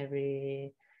mean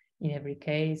in every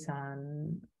case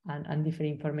and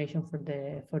different information for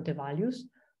the values.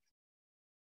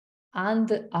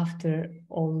 And after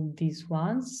all these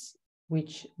ones,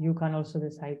 which you can also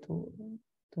decide to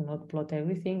not plot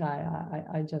everything,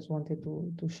 I just wanted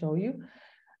to show you.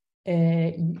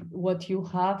 What you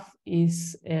have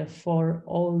is for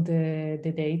all the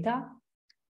data,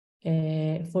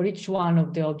 for each one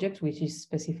of the objects, which is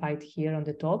specified here on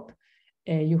the top,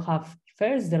 you have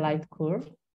first the light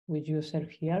curve, which you observe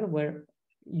here, where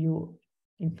you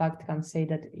in fact can say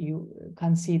that you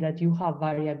can see that you have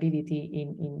variability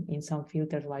in some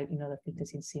filters, while in other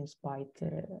filters it seems quite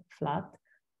flat.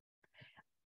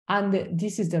 And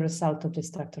this is the result of the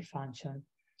structure function.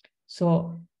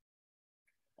 So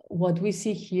what we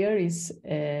see here is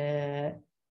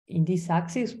in this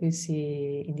axis we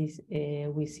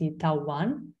see tau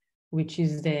 1, which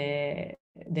is the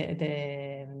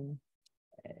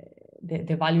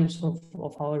values of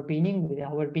our binning.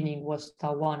 Our binning was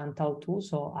tau 1 and tau 2,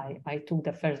 so I took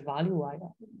the first value.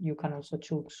 You can also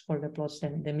choose for the plots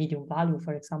the medium value,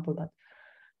 for example, but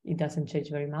it doesn't change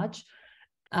very much.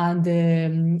 And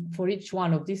for each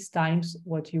one of these times,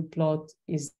 what you plot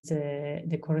is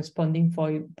the corresponding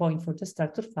point for the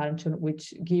structure function,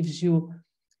 which gives you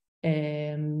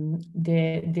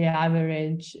the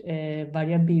average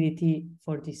variability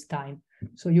for this time.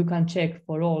 So you can check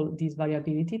for all these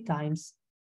variability times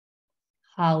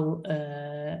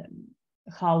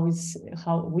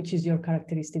which is your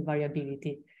characteristic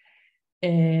variability.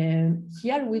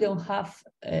 Here we don't have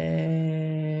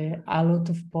a lot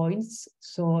of points,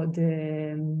 so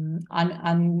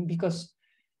and because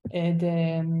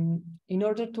in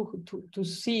order to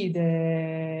see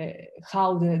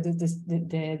how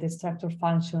the structure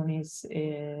function is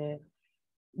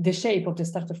the shape of the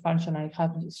structure function I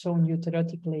have shown you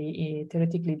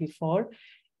theoretically before,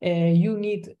 you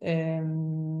need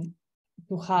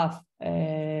to have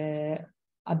a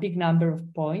big number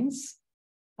of points,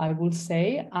 I would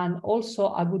say, and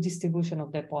also a good distribution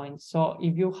of the points. So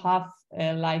if you have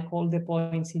like all the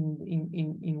points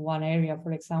in one area,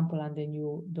 for example, and then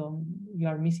you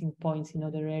are missing points in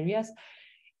other areas,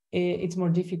 it's more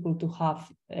difficult to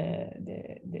have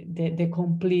the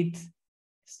complete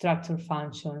structure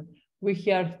function. We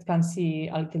here can see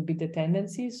a little bit the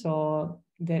tendency. So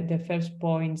the first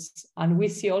points, and we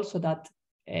see also that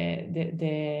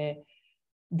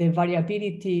the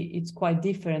variability is quite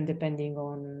different depending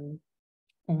on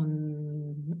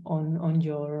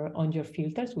your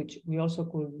filters, which we also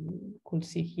could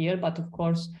see here. But of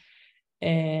course,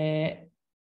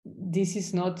 this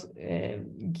is not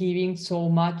giving so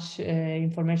much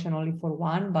information only for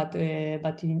one, but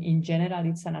in general,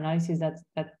 it's an analysis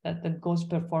that goes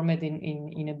performed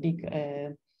in a big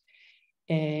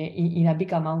in a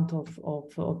big amount of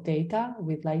data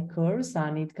with like curves,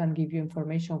 and it can give you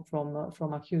information from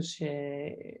a huge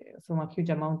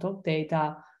amount of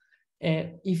data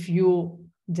if you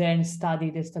then study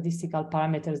the statistical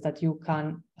parameters that you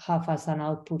can have as an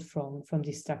output from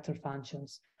these structure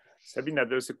functions. Sabina,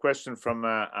 there's a question from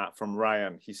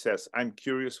Ryan. He says, I'm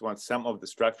curious when some of the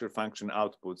structure function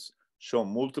outputs show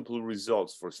multiple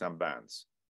results for some bands.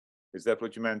 Is that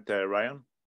what you meant, Ryan?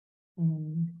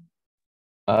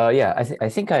 Yeah, I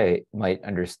think I might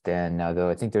understand now, though.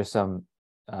 I think there's some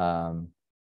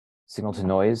signal to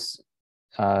noise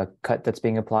cut that's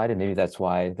being applied, and maybe that's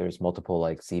why there's multiple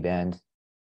like C-band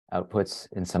outputs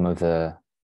in some of the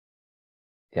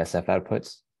SF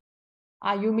outputs.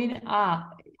 You mean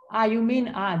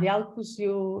the outputs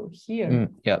you hear?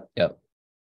 Yep.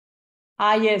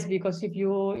 Yes, because if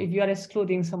you are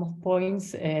excluding some of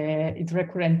points, it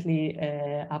recurrently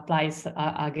applies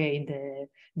again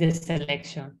the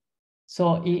selection.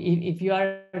 So if you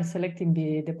are selecting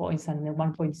the points and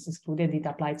one point is excluded, it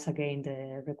applies again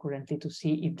recurrently to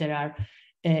see if there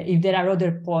are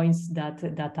other points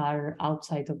that are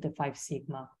outside of the 5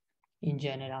 sigma in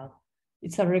general.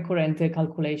 It's a recurrent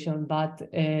calculation, but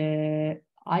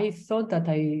I thought that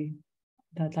I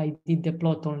did the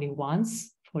plot only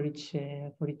once for each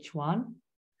one.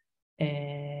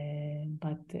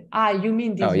 But you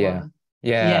mean this one?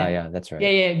 Yeah, that's right.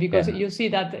 Yeah, because you see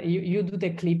that you do the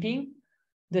clipping,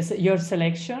 your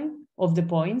selection of the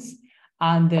points,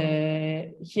 and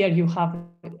here you have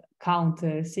count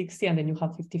 60, and then you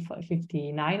have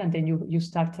 59, and then you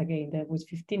start again with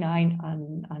 59,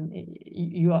 and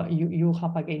you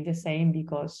have again the same,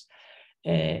 because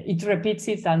it repeats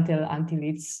it until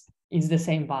it's the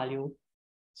same value.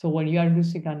 So when you are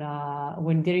using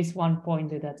when there is one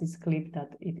point that is clipped,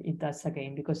 that it does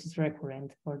again, because it's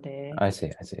recurrent for the. I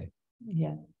see.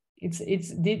 Yeah,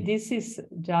 this is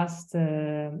just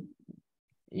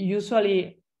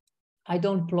usually I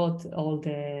don't plot all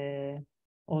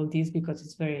this because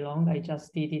it's very long. I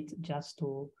just did it just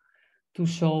to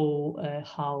show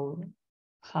how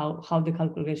the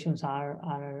calculations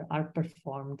are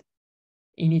performed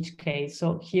in each case.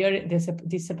 So here, this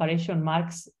separation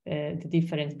marks the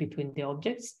difference between the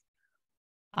objects.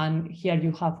 And here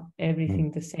you have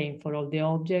everything the same for all the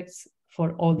objects,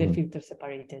 for all the filters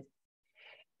separated.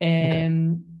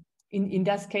 In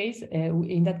this case,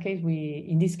 we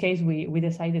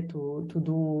decided to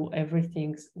do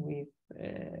everything with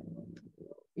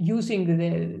using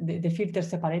the filter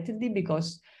separately,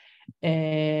 because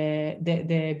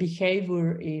the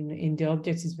behavior in the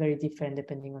objects is very different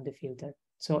depending on the filter.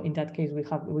 So in that case, we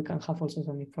can have also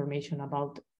some information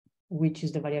about which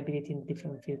is the variability in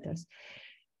different filters.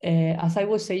 As I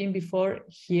was saying before,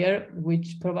 here,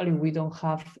 which probably we don't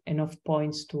have enough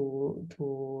points to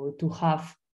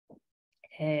have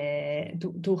a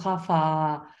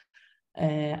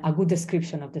good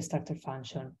description of the structure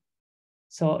function.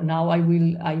 So now I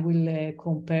will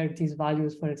compare these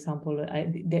values, for example,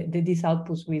 these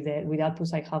outputs with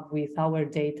outputs I have with our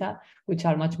data, which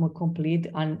are much more complete,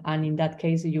 and in that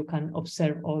case you can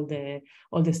observe all the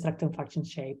structure function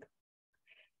shape.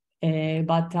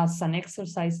 But as an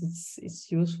exercise, it's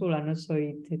useful, and also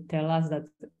it tells us that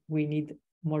we need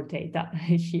more data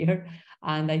here,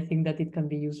 and I think that it can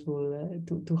be useful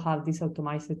to have this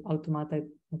automatized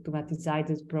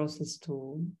process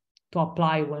to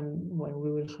apply when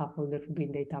we will have all the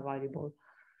Ruben data available.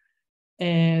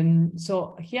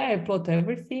 So here I plot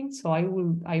everything. So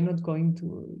I'm not going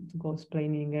to go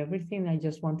explaining everything. I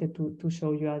just wanted to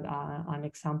show you an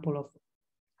example of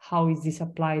how is this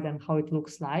applied and how it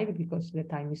looks like, because the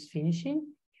time is finishing.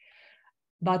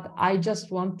 But I just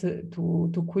want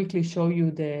to quickly show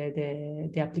you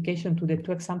the application to the 2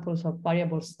 examples of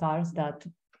variable stars that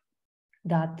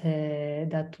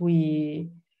that we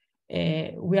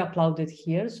uploaded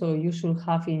here. So you should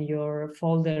have in your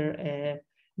folder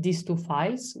these two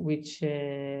files, which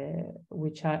are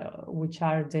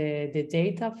the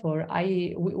data for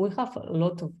we have a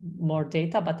lot of more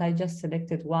data, but I just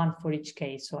selected one for each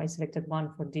case. So I selected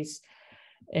one for this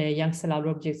young stellar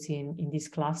objects in this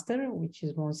cluster, which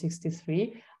is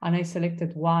 163, and I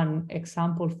selected one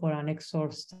example for an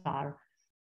XOR star.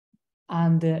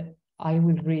 And I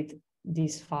will read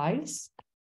these files.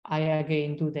 I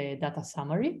again do the data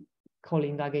summary,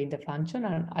 calling again the function.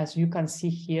 And as you can see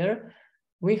here,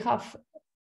 we have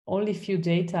only few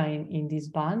data in these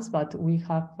bands, but we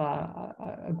have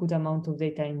a good amount of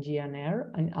data in G and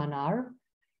R,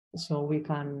 so we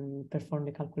can perform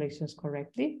the calculations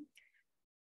correctly.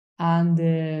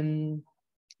 And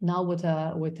now what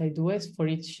I do is for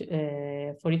each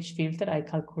filter, I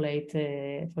calculate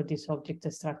for this object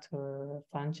the structure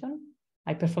function.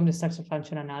 I perform the structure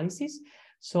function analysis.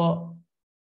 So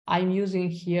I'm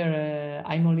using here,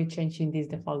 I'm only changing this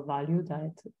default value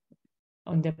that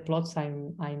on the plots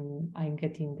I'm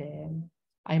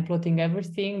plotting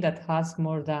everything that has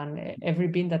more than every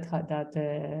bin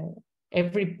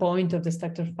every point of the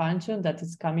structure function that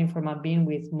is coming from a bin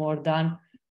with more than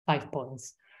 5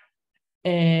 points.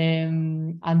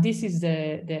 And this is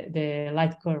the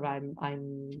light curve.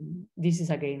 This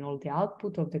is again all the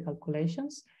output of the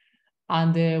calculations,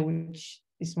 and which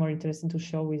is more interesting to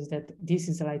show is that this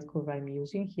is the light curve I'm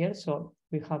using here. So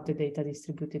we have the data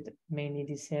distributed mainly in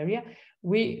this area.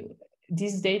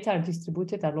 These data are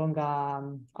distributed along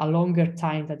a longer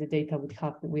time that the data we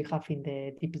have in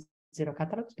the DP0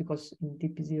 catalogs, because in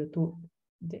DP0.2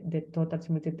 the total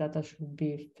cumulative data should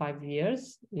be 5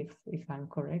 years, if I'm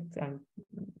correct.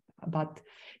 But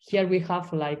here we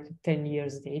have like 10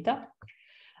 years data.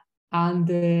 And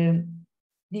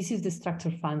this is the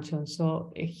structure function.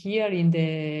 So here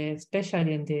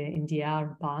especially in the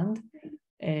R band,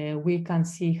 we can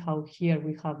see how here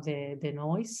we have the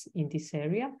noise in this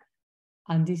area.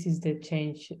 And this is the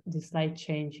slight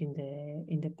change in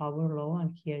the power law.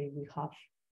 And here we have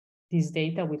this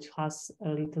data, which has a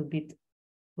little bit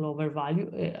lower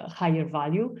value, higher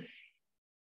value,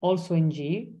 also in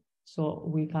G. So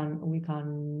we can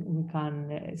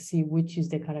see which is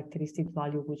the characteristic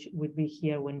value which would be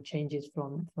here when it changes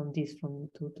from this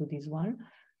to this one.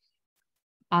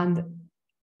 And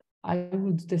I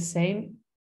would do the same,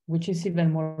 which is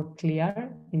even more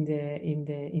clear in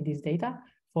this data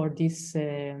for this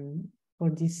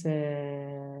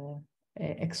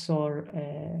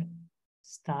XOR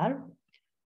star.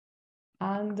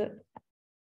 And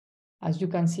as you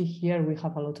can see here, we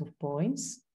have a lot of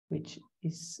points, which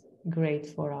is great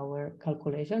for our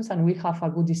calculations. And we have a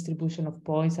good distribution of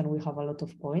points, and we have a lot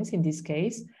of points in this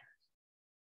case.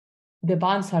 The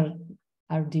bands are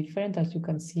different, as you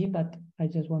can see, but I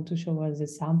just want to show as a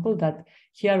sample that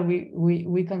here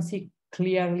we can see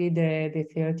clearly the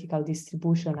theoretical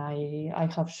distribution I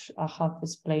have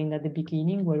explained at the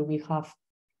beginning, where we have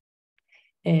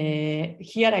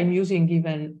here I'm using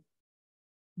even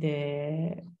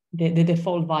the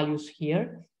default values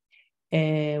here,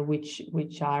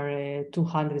 which are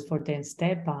 200 for the n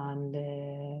step and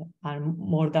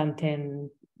more than 10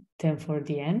 for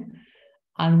the n.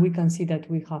 And we can see that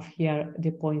we have here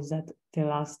the points that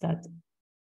tell us that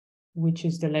which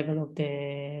is the level of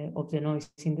the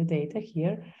noise in the data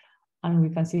here, and we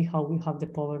can see how we have the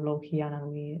power law here,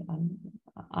 and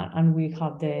we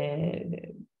have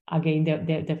the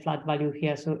flat value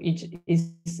here. So each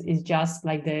is just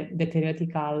like the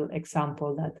theoretical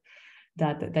example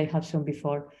that I have shown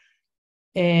before.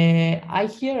 I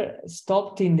here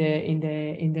stopped in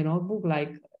the notebook,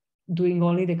 like doing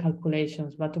only the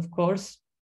calculations, but of course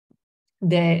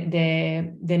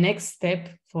the next step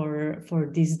for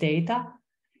this data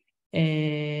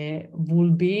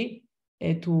will be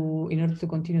in order to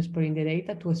continue exploring the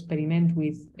data, to experiment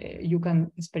with, you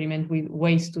can experiment with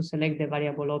ways to select the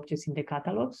variable objects in the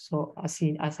catalog. So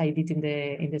as I did in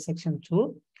the section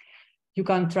 2, you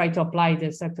can try to apply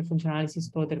the structure function analysis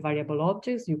to other variable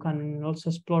objects. You can also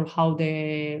explore how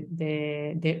the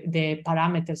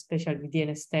parameter, especially the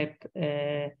n step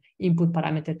input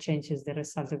parameter, changes the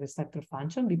result of the structure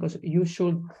function, because you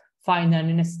should find an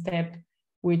n step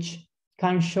which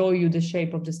can show you the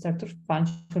shape of the structure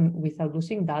function without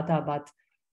losing data,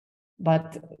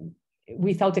 but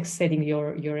without exceeding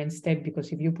your n step,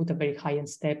 because if you put a very high n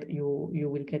step, you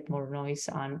will get more noise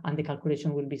and the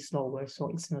calculation will be slower, so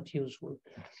it's not useful.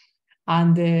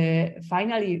 And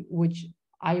finally, which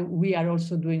we are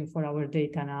also doing for our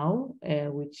data now,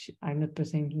 which I'm not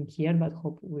presenting here, but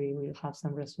hope we will have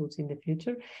some results in the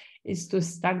future, is to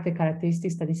stack the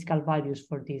characteristic statistical values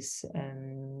for this,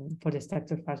 for the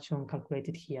structure function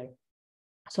calculated here.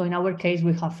 So in our case,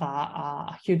 we have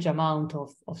a huge amount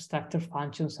of structure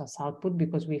functions as output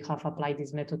because we have applied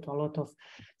this method to a lot of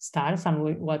stars.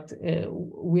 And what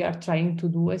we are trying to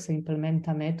do is implement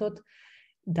a method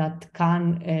that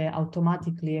can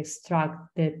automatically extract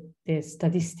the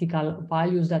statistical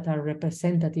values that are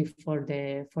representative for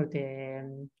the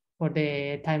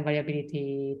time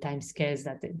variability time scales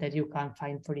that you can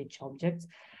find for each object,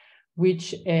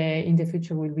 which in the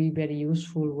future will be very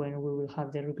useful when we will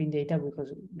have the Ruben data,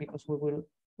 because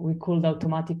we could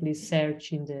automatically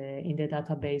search in the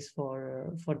database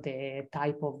for the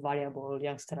type of variable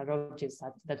young stellar objects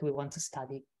that we want to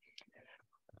study.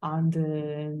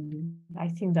 And I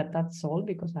think that's all,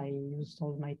 because I used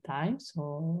all my time,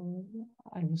 so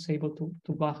I was able to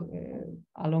go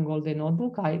along all the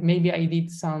notebook. Maybe I did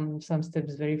some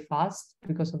steps very fast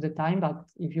because of the time, but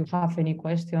if you have any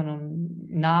question on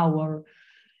now or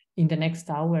in the next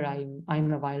hour,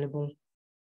 I'm available.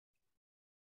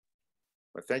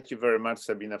 Well, thank you very much,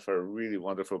 Sabina, for a really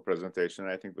wonderful presentation.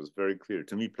 I think it was very clear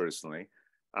to me personally.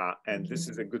 And this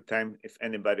is a good time if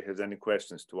anybody has any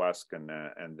questions to ask, and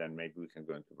then maybe we can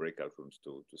go into breakout rooms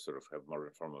to sort of have more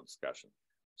informal discussion.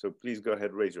 So please go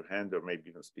ahead, raise your hand, or maybe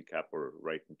even speak up or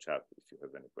write in chat if you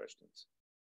have any questions.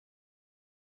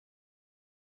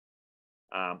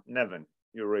 Nevin,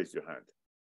 you raised your hand.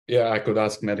 Yeah, I could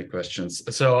ask many questions.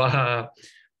 So,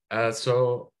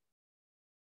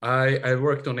 I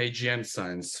worked on AGN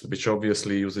science, which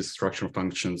obviously uses structure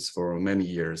functions for many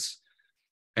years.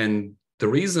 And the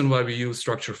reason why we use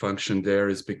structure function there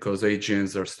is because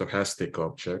AGNs are stochastic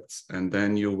objects, and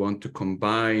then you want to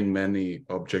combine many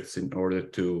objects in order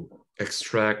to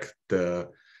extract the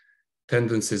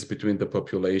tendencies between the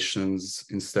populations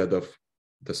instead of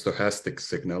the stochastic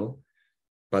signal.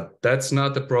 But that's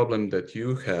not the problem that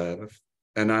you have.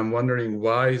 And I'm wondering,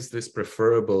 why is this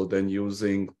preferable than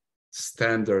using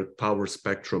standard power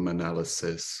spectrum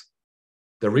analysis?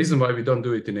 The reason why we don't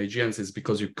do it in AGNs is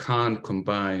because you can't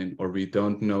combine, or we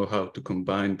don't know how to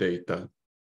combine data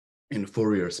in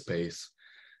Fourier space.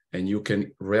 And you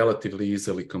can relatively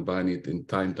easily combine it in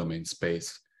time domain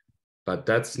space. But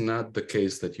that's not the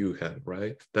case that you have,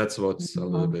 right? That's what's a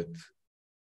little bit.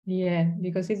 Yeah,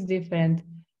 because it's different.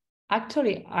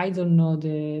 Actually, I don't know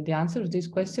the answer to this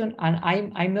question, and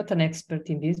I'm not an expert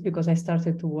in this because I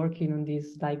started to working on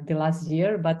this like the last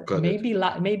year. But maybe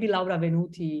Laura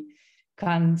Venuti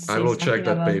can say. I will check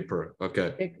that paper.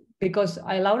 Okay. Because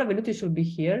Laura Venuti should be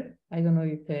here. I don't know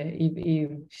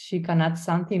if she can add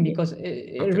something, because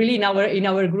really in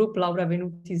our group, Laura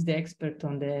Venuti is the expert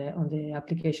on the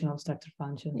application of structure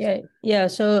functions. Yeah.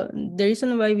 So the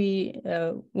reason why we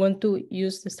want to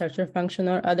use the structure function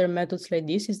or other methods like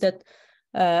this is that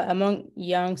among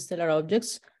young stellar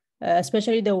objects,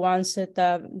 especially the ones that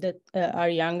are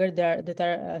younger, that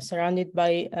are surrounded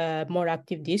by more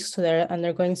active disks, so they're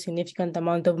undergoing significant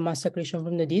amount of mass accretion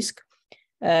from the disk,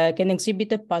 can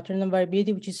exhibit a pattern of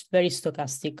variability which is very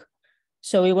stochastic.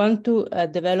 So we want to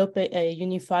develop a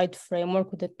unified framework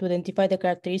to identify the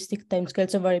characteristic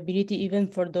timescales of variability even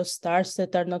for those stars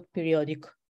that are not periodic,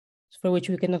 for which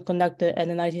we cannot conduct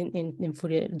an analysis in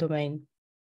Fourier domain.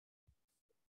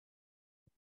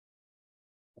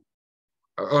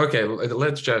 Okay,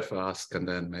 let Jeff ask, and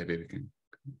then maybe we can.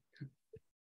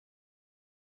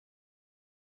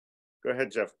 Go ahead,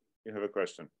 Jeff. You have a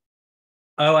question.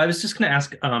 Oh, I was just going to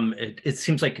ask. It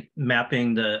seems like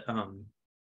mapping the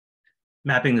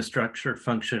structure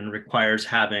function requires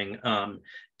having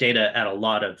data at a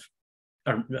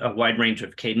wide range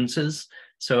of cadences.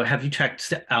 So, have you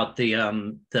checked out the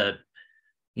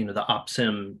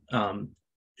OpSim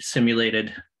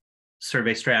simulated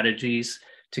survey strategies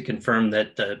to confirm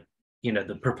that the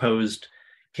proposed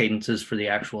cadences for the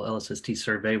actual LSST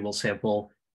survey will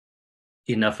sample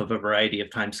enough of a variety of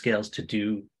timescales to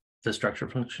do the structure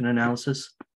function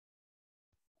analysis?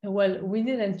 Well, we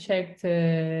didn't check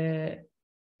we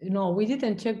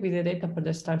didn't check with the data for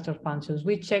the structure functions.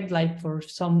 We checked like for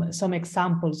some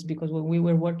examples, because when we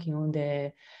were working on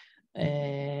the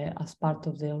as part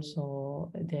of the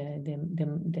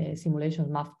simulations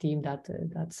math team that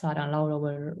Sarah and Laura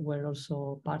were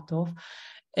also part of,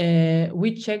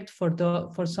 we checked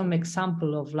for some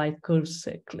example of light curves,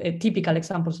 typical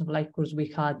examples of light curves we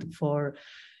had for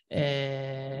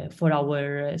for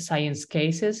our science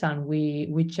cases, and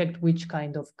we checked which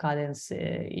kind of cadence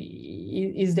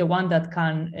is the one that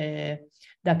can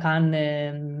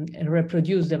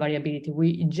reproduce the variability we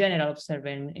in general observe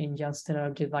in young stellar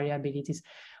object variabilities.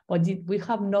 But we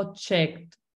have not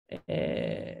checked how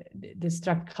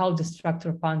the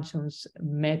structure functions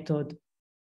method.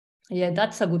 Yeah,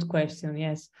 that's a good question.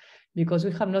 Yes, because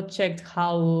we have not checked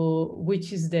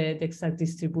which is the exact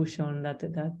distribution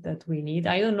that we need.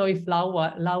 I don't know if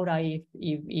Laura if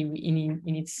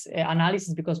in its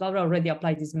analysis, because Laura already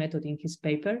applied this method in his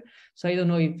paper, so I don't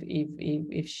know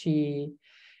if she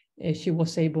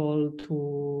was able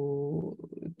to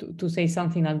say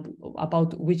something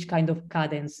about which kind of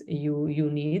cadence you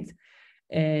need.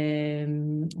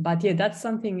 But yeah, that's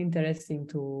something interesting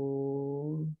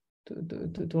to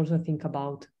also think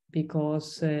about,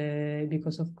 because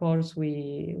of course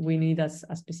we need a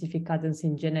specific cadence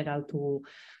in general to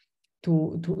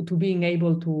being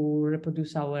able to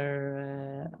reproduce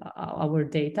our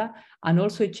data. And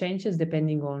also it changes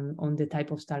depending on the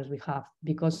type of stars we have,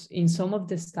 because in some of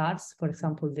the stars, for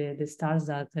example, the stars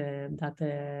that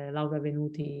Laura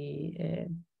Venuti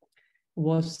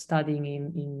was studying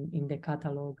in the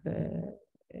catalog,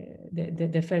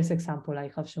 the first example I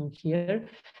have shown here,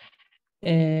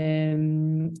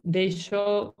 they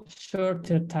show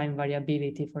shorter time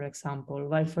variability, for example,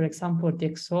 while, for example, the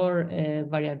XOR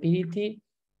variability,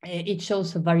 it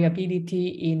shows variability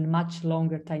in much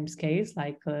longer time scales,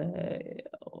 like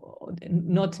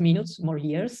not minutes, more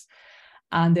years.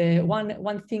 And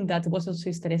one thing that was also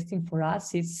interesting for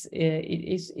us is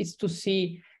to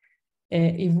see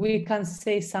if we can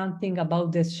say something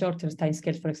about the shorter time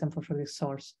scales, for example, for the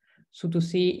source. So to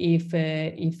see if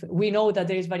we know that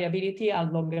there is variability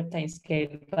at longer time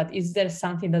scale, but is there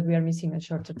something that we are missing at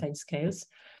shorter time scales?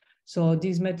 So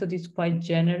this method is quite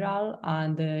general,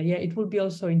 and yeah, it will be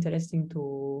also interesting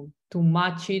to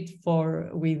match it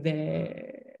with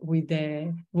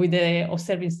the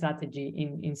observing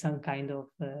strategy in some kind of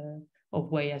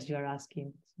way, as you are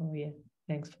asking. So yeah,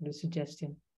 thanks for the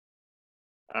suggestion.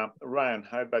 Ryan,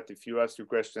 how about if you ask your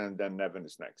question and then Nevin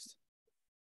is next?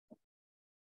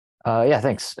 Yeah,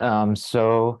 thanks.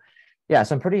 So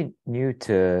I'm pretty new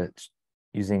to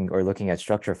using or looking at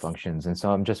structure functions, and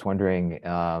so I'm just wondering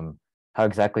how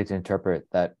exactly to interpret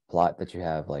that plot that you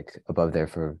have like above there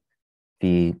for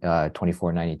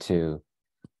V2492.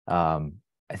 I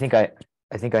think I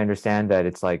understand that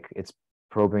it's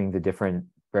probing the different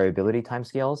variability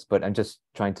timescales, but I'm just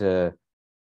trying to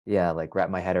wrap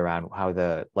my head around how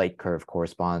the light curve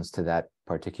corresponds to that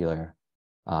particular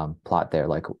plot there.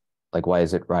 Like why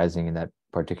is it rising in that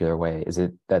particular way? Is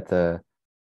it that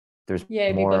there's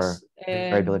more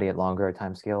variability at longer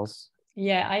timescales?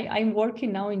 Yeah, I'm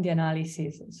working now in the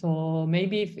analysis. So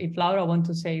maybe if Laura wants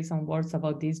to say some words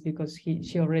about this, because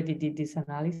she already did this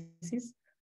analysis.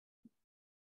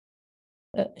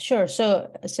 Sure.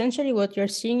 So essentially what you're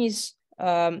seeing is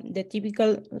the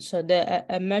typical, so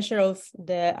a measure of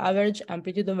the average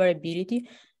amplitude of variability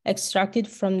extracted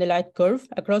from the light curve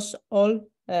across all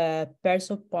pairs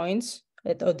of points,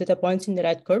 or data points in the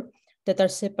light curve, that are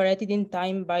separated in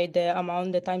time by the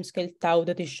amount, the time scale tau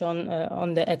that is shown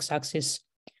on the x-axis.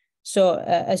 So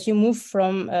as you move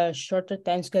from shorter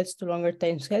timescales to longer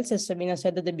timescales, as Sabina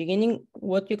said at the beginning,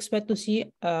 what you expect to see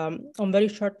on very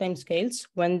short timescales,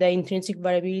 when the intrinsic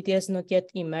variability has not yet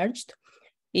emerged,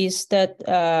 is that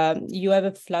you have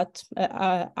a flat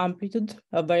amplitude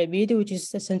of variability, which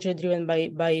is essentially driven by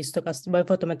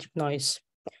photometric noise.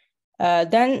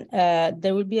 Then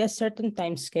there will be a certain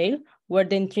time scale where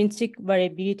the intrinsic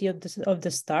variability of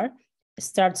the star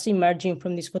starts emerging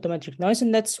from this photometric noise,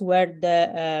 and that's where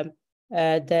the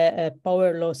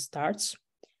power loss starts.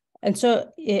 And so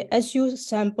as you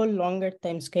sample longer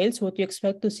time scales, what you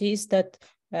expect to see is that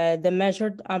the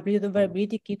measured amplitude of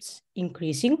variability keeps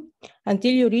increasing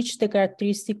until you reach the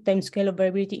characteristic time scale of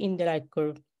variability in the light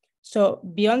curve. So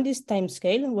beyond this time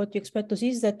scale, what you expect to see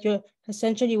is that you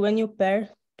essentially, when you pair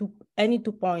any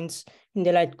 2 points in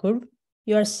the light curve,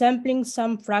 you are sampling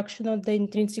some fraction of the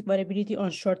intrinsic variability on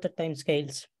shorter time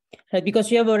scales, right? Because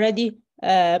you have already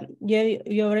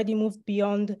you already moved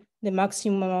beyond the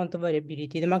maximum amount of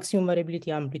variability, the maximum variability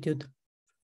amplitude.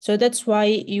 So that's why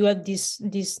you have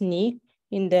this knee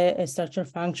in the structure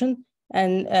function,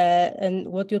 and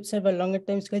what you observe at longer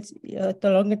time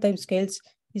scales,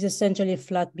 is essentially a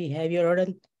flat behavior or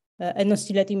an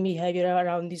oscillating behavior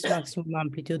around this maximum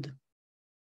amplitude.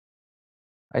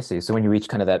 I see. So when you reach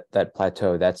kind of that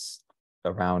plateau, that's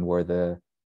around where the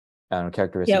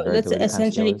characteristic variability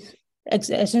that's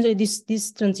essentially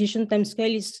this transition time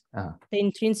scale is the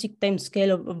intrinsic time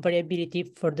scale of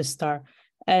variability for the star.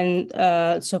 And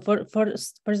so for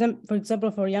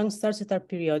example, for young stars that are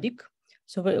periodic,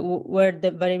 so where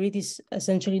the variability is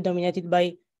essentially dominated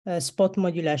by spot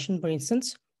modulation, for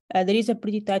instance, there is a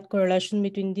pretty tight correlation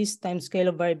between this time scale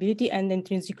of variability and the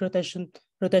intrinsic rotation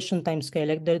time scale,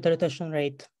 like the rotation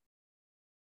rate.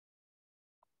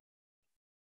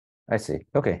 I see.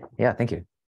 Okay. Yeah, thank you.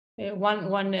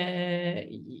 One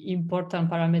important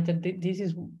parameter, this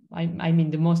is, I mean,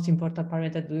 the most important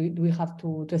parameter we have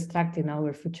to extract in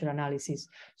our future analysis.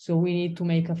 So we need to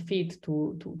make a fit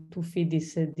to fit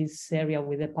this area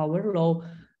with the power law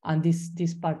and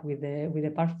this part with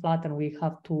the part flat, and we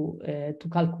have to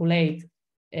calculate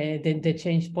the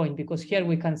change point, because here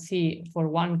we can see, for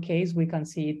one case, we can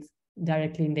see it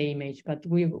directly in the image, but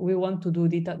we want to do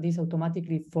this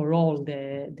automatically for all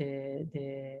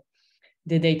the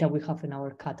data we have in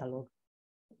our catalog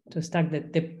to start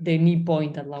the knee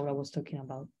point that Laura was talking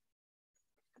about.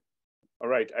 All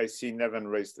right, I see Nevin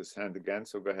raised his hand again,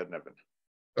 so go ahead, Nevin.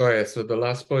 Oh yeah, so the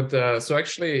last point, so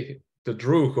actually the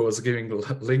Drew who was giving the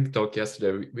link talk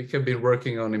yesterday, we have been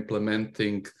working on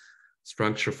implementing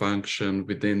structure function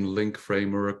within link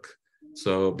framework.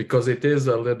 So because it is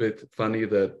a little bit funny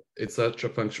that it's such a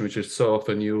function which is so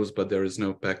often used, but there is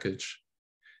no package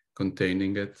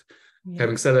containing it. Yeah.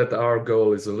 Having said that, our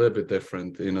goal is a little bit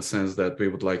different in a sense that we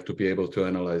would like to be able to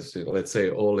analyze, let's say,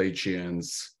 all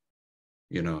AGNs,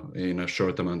 you know, in a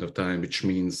short amount of time, which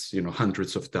means, you know,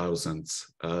 hundreds of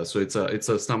thousands. So it's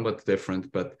a somewhat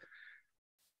different, but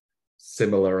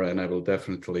similar. And I will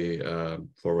definitely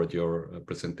forward your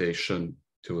presentation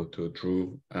to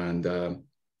Drew. And I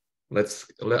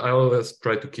always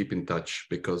try to keep in touch,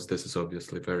 because this is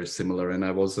obviously very similar. And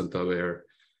I wasn't aware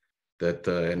that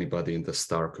anybody in the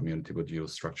star community would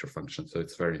use structure function. So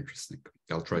it's very interesting.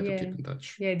 I'll try to keep in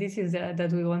touch. Yeah, this is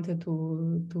that we wanted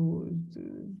to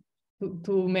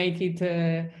make it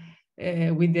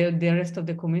with the rest of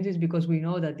the communities, because we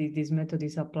know that this method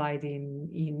is applied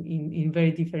in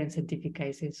very different scientific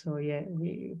cases. So yeah,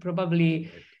 we probably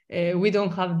we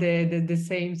don't have the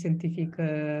same scientific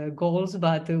goals,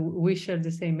 but we share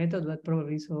the same method, but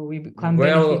probably so we can benefit.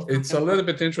 Well, it's a little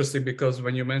bit interesting, because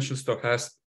when you mention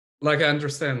stochastic, like I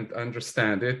understand,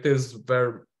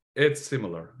 it's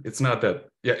similar. It's not that,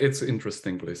 yeah, it's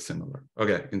interestingly similar.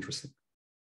 Okay, interesting.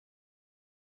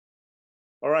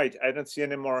 All right, I don't see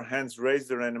any more hands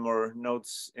raised or any more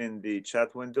notes in the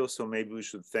chat window, so maybe we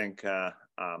should thank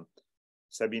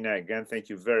Sabina again. Thank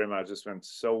you very much. This went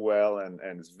so well, and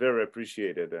it's very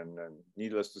appreciated. And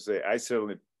needless to say, I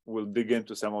certainly will dig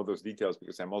into some of those details,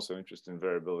 because I'm also interested in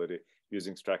variability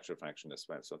using structure function as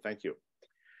well. So thank you.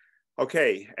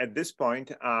 Okay, at this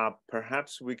point,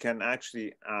 perhaps we can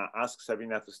actually ask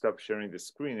Sabina to stop sharing the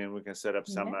screen, and we can set up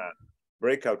some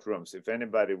breakout rooms if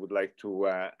anybody would like to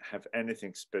have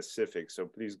anything specific. So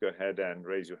please go ahead and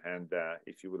raise your hand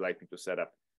if you would like me to set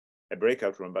up a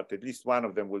breakout room, but at least one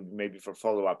of them will be maybe for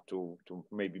follow-up to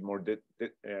maybe more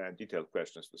detailed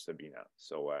questions to Sabina.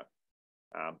 So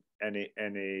any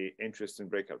interest in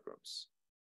breakout rooms?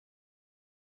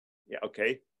 Yeah,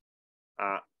 okay.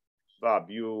 Bob,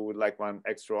 you would like one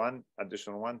extra one,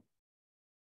 additional one?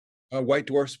 White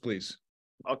dwarfs, please.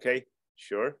 Okay,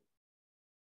 sure.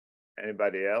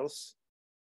 Anybody else?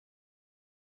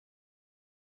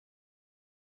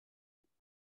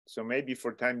 So maybe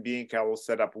for time being, I will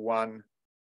set up one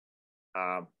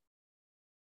for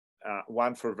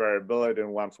variability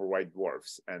and one for white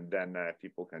dwarfs, and then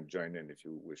people can join in if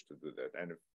you wish to do that.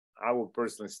 And I will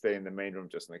personally stay in the main room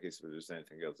just in case there's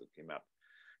anything else that came up.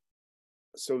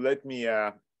 So let me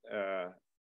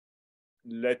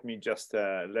just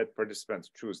let participants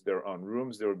choose their own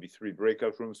rooms. There will be 3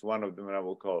 breakout rooms. One of them I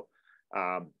will call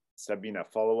Sabina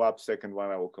follow-up. Second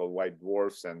one I will call white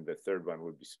dwarfs, and the third one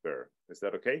will be spare. Is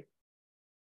that okay?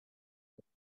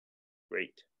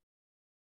 Great.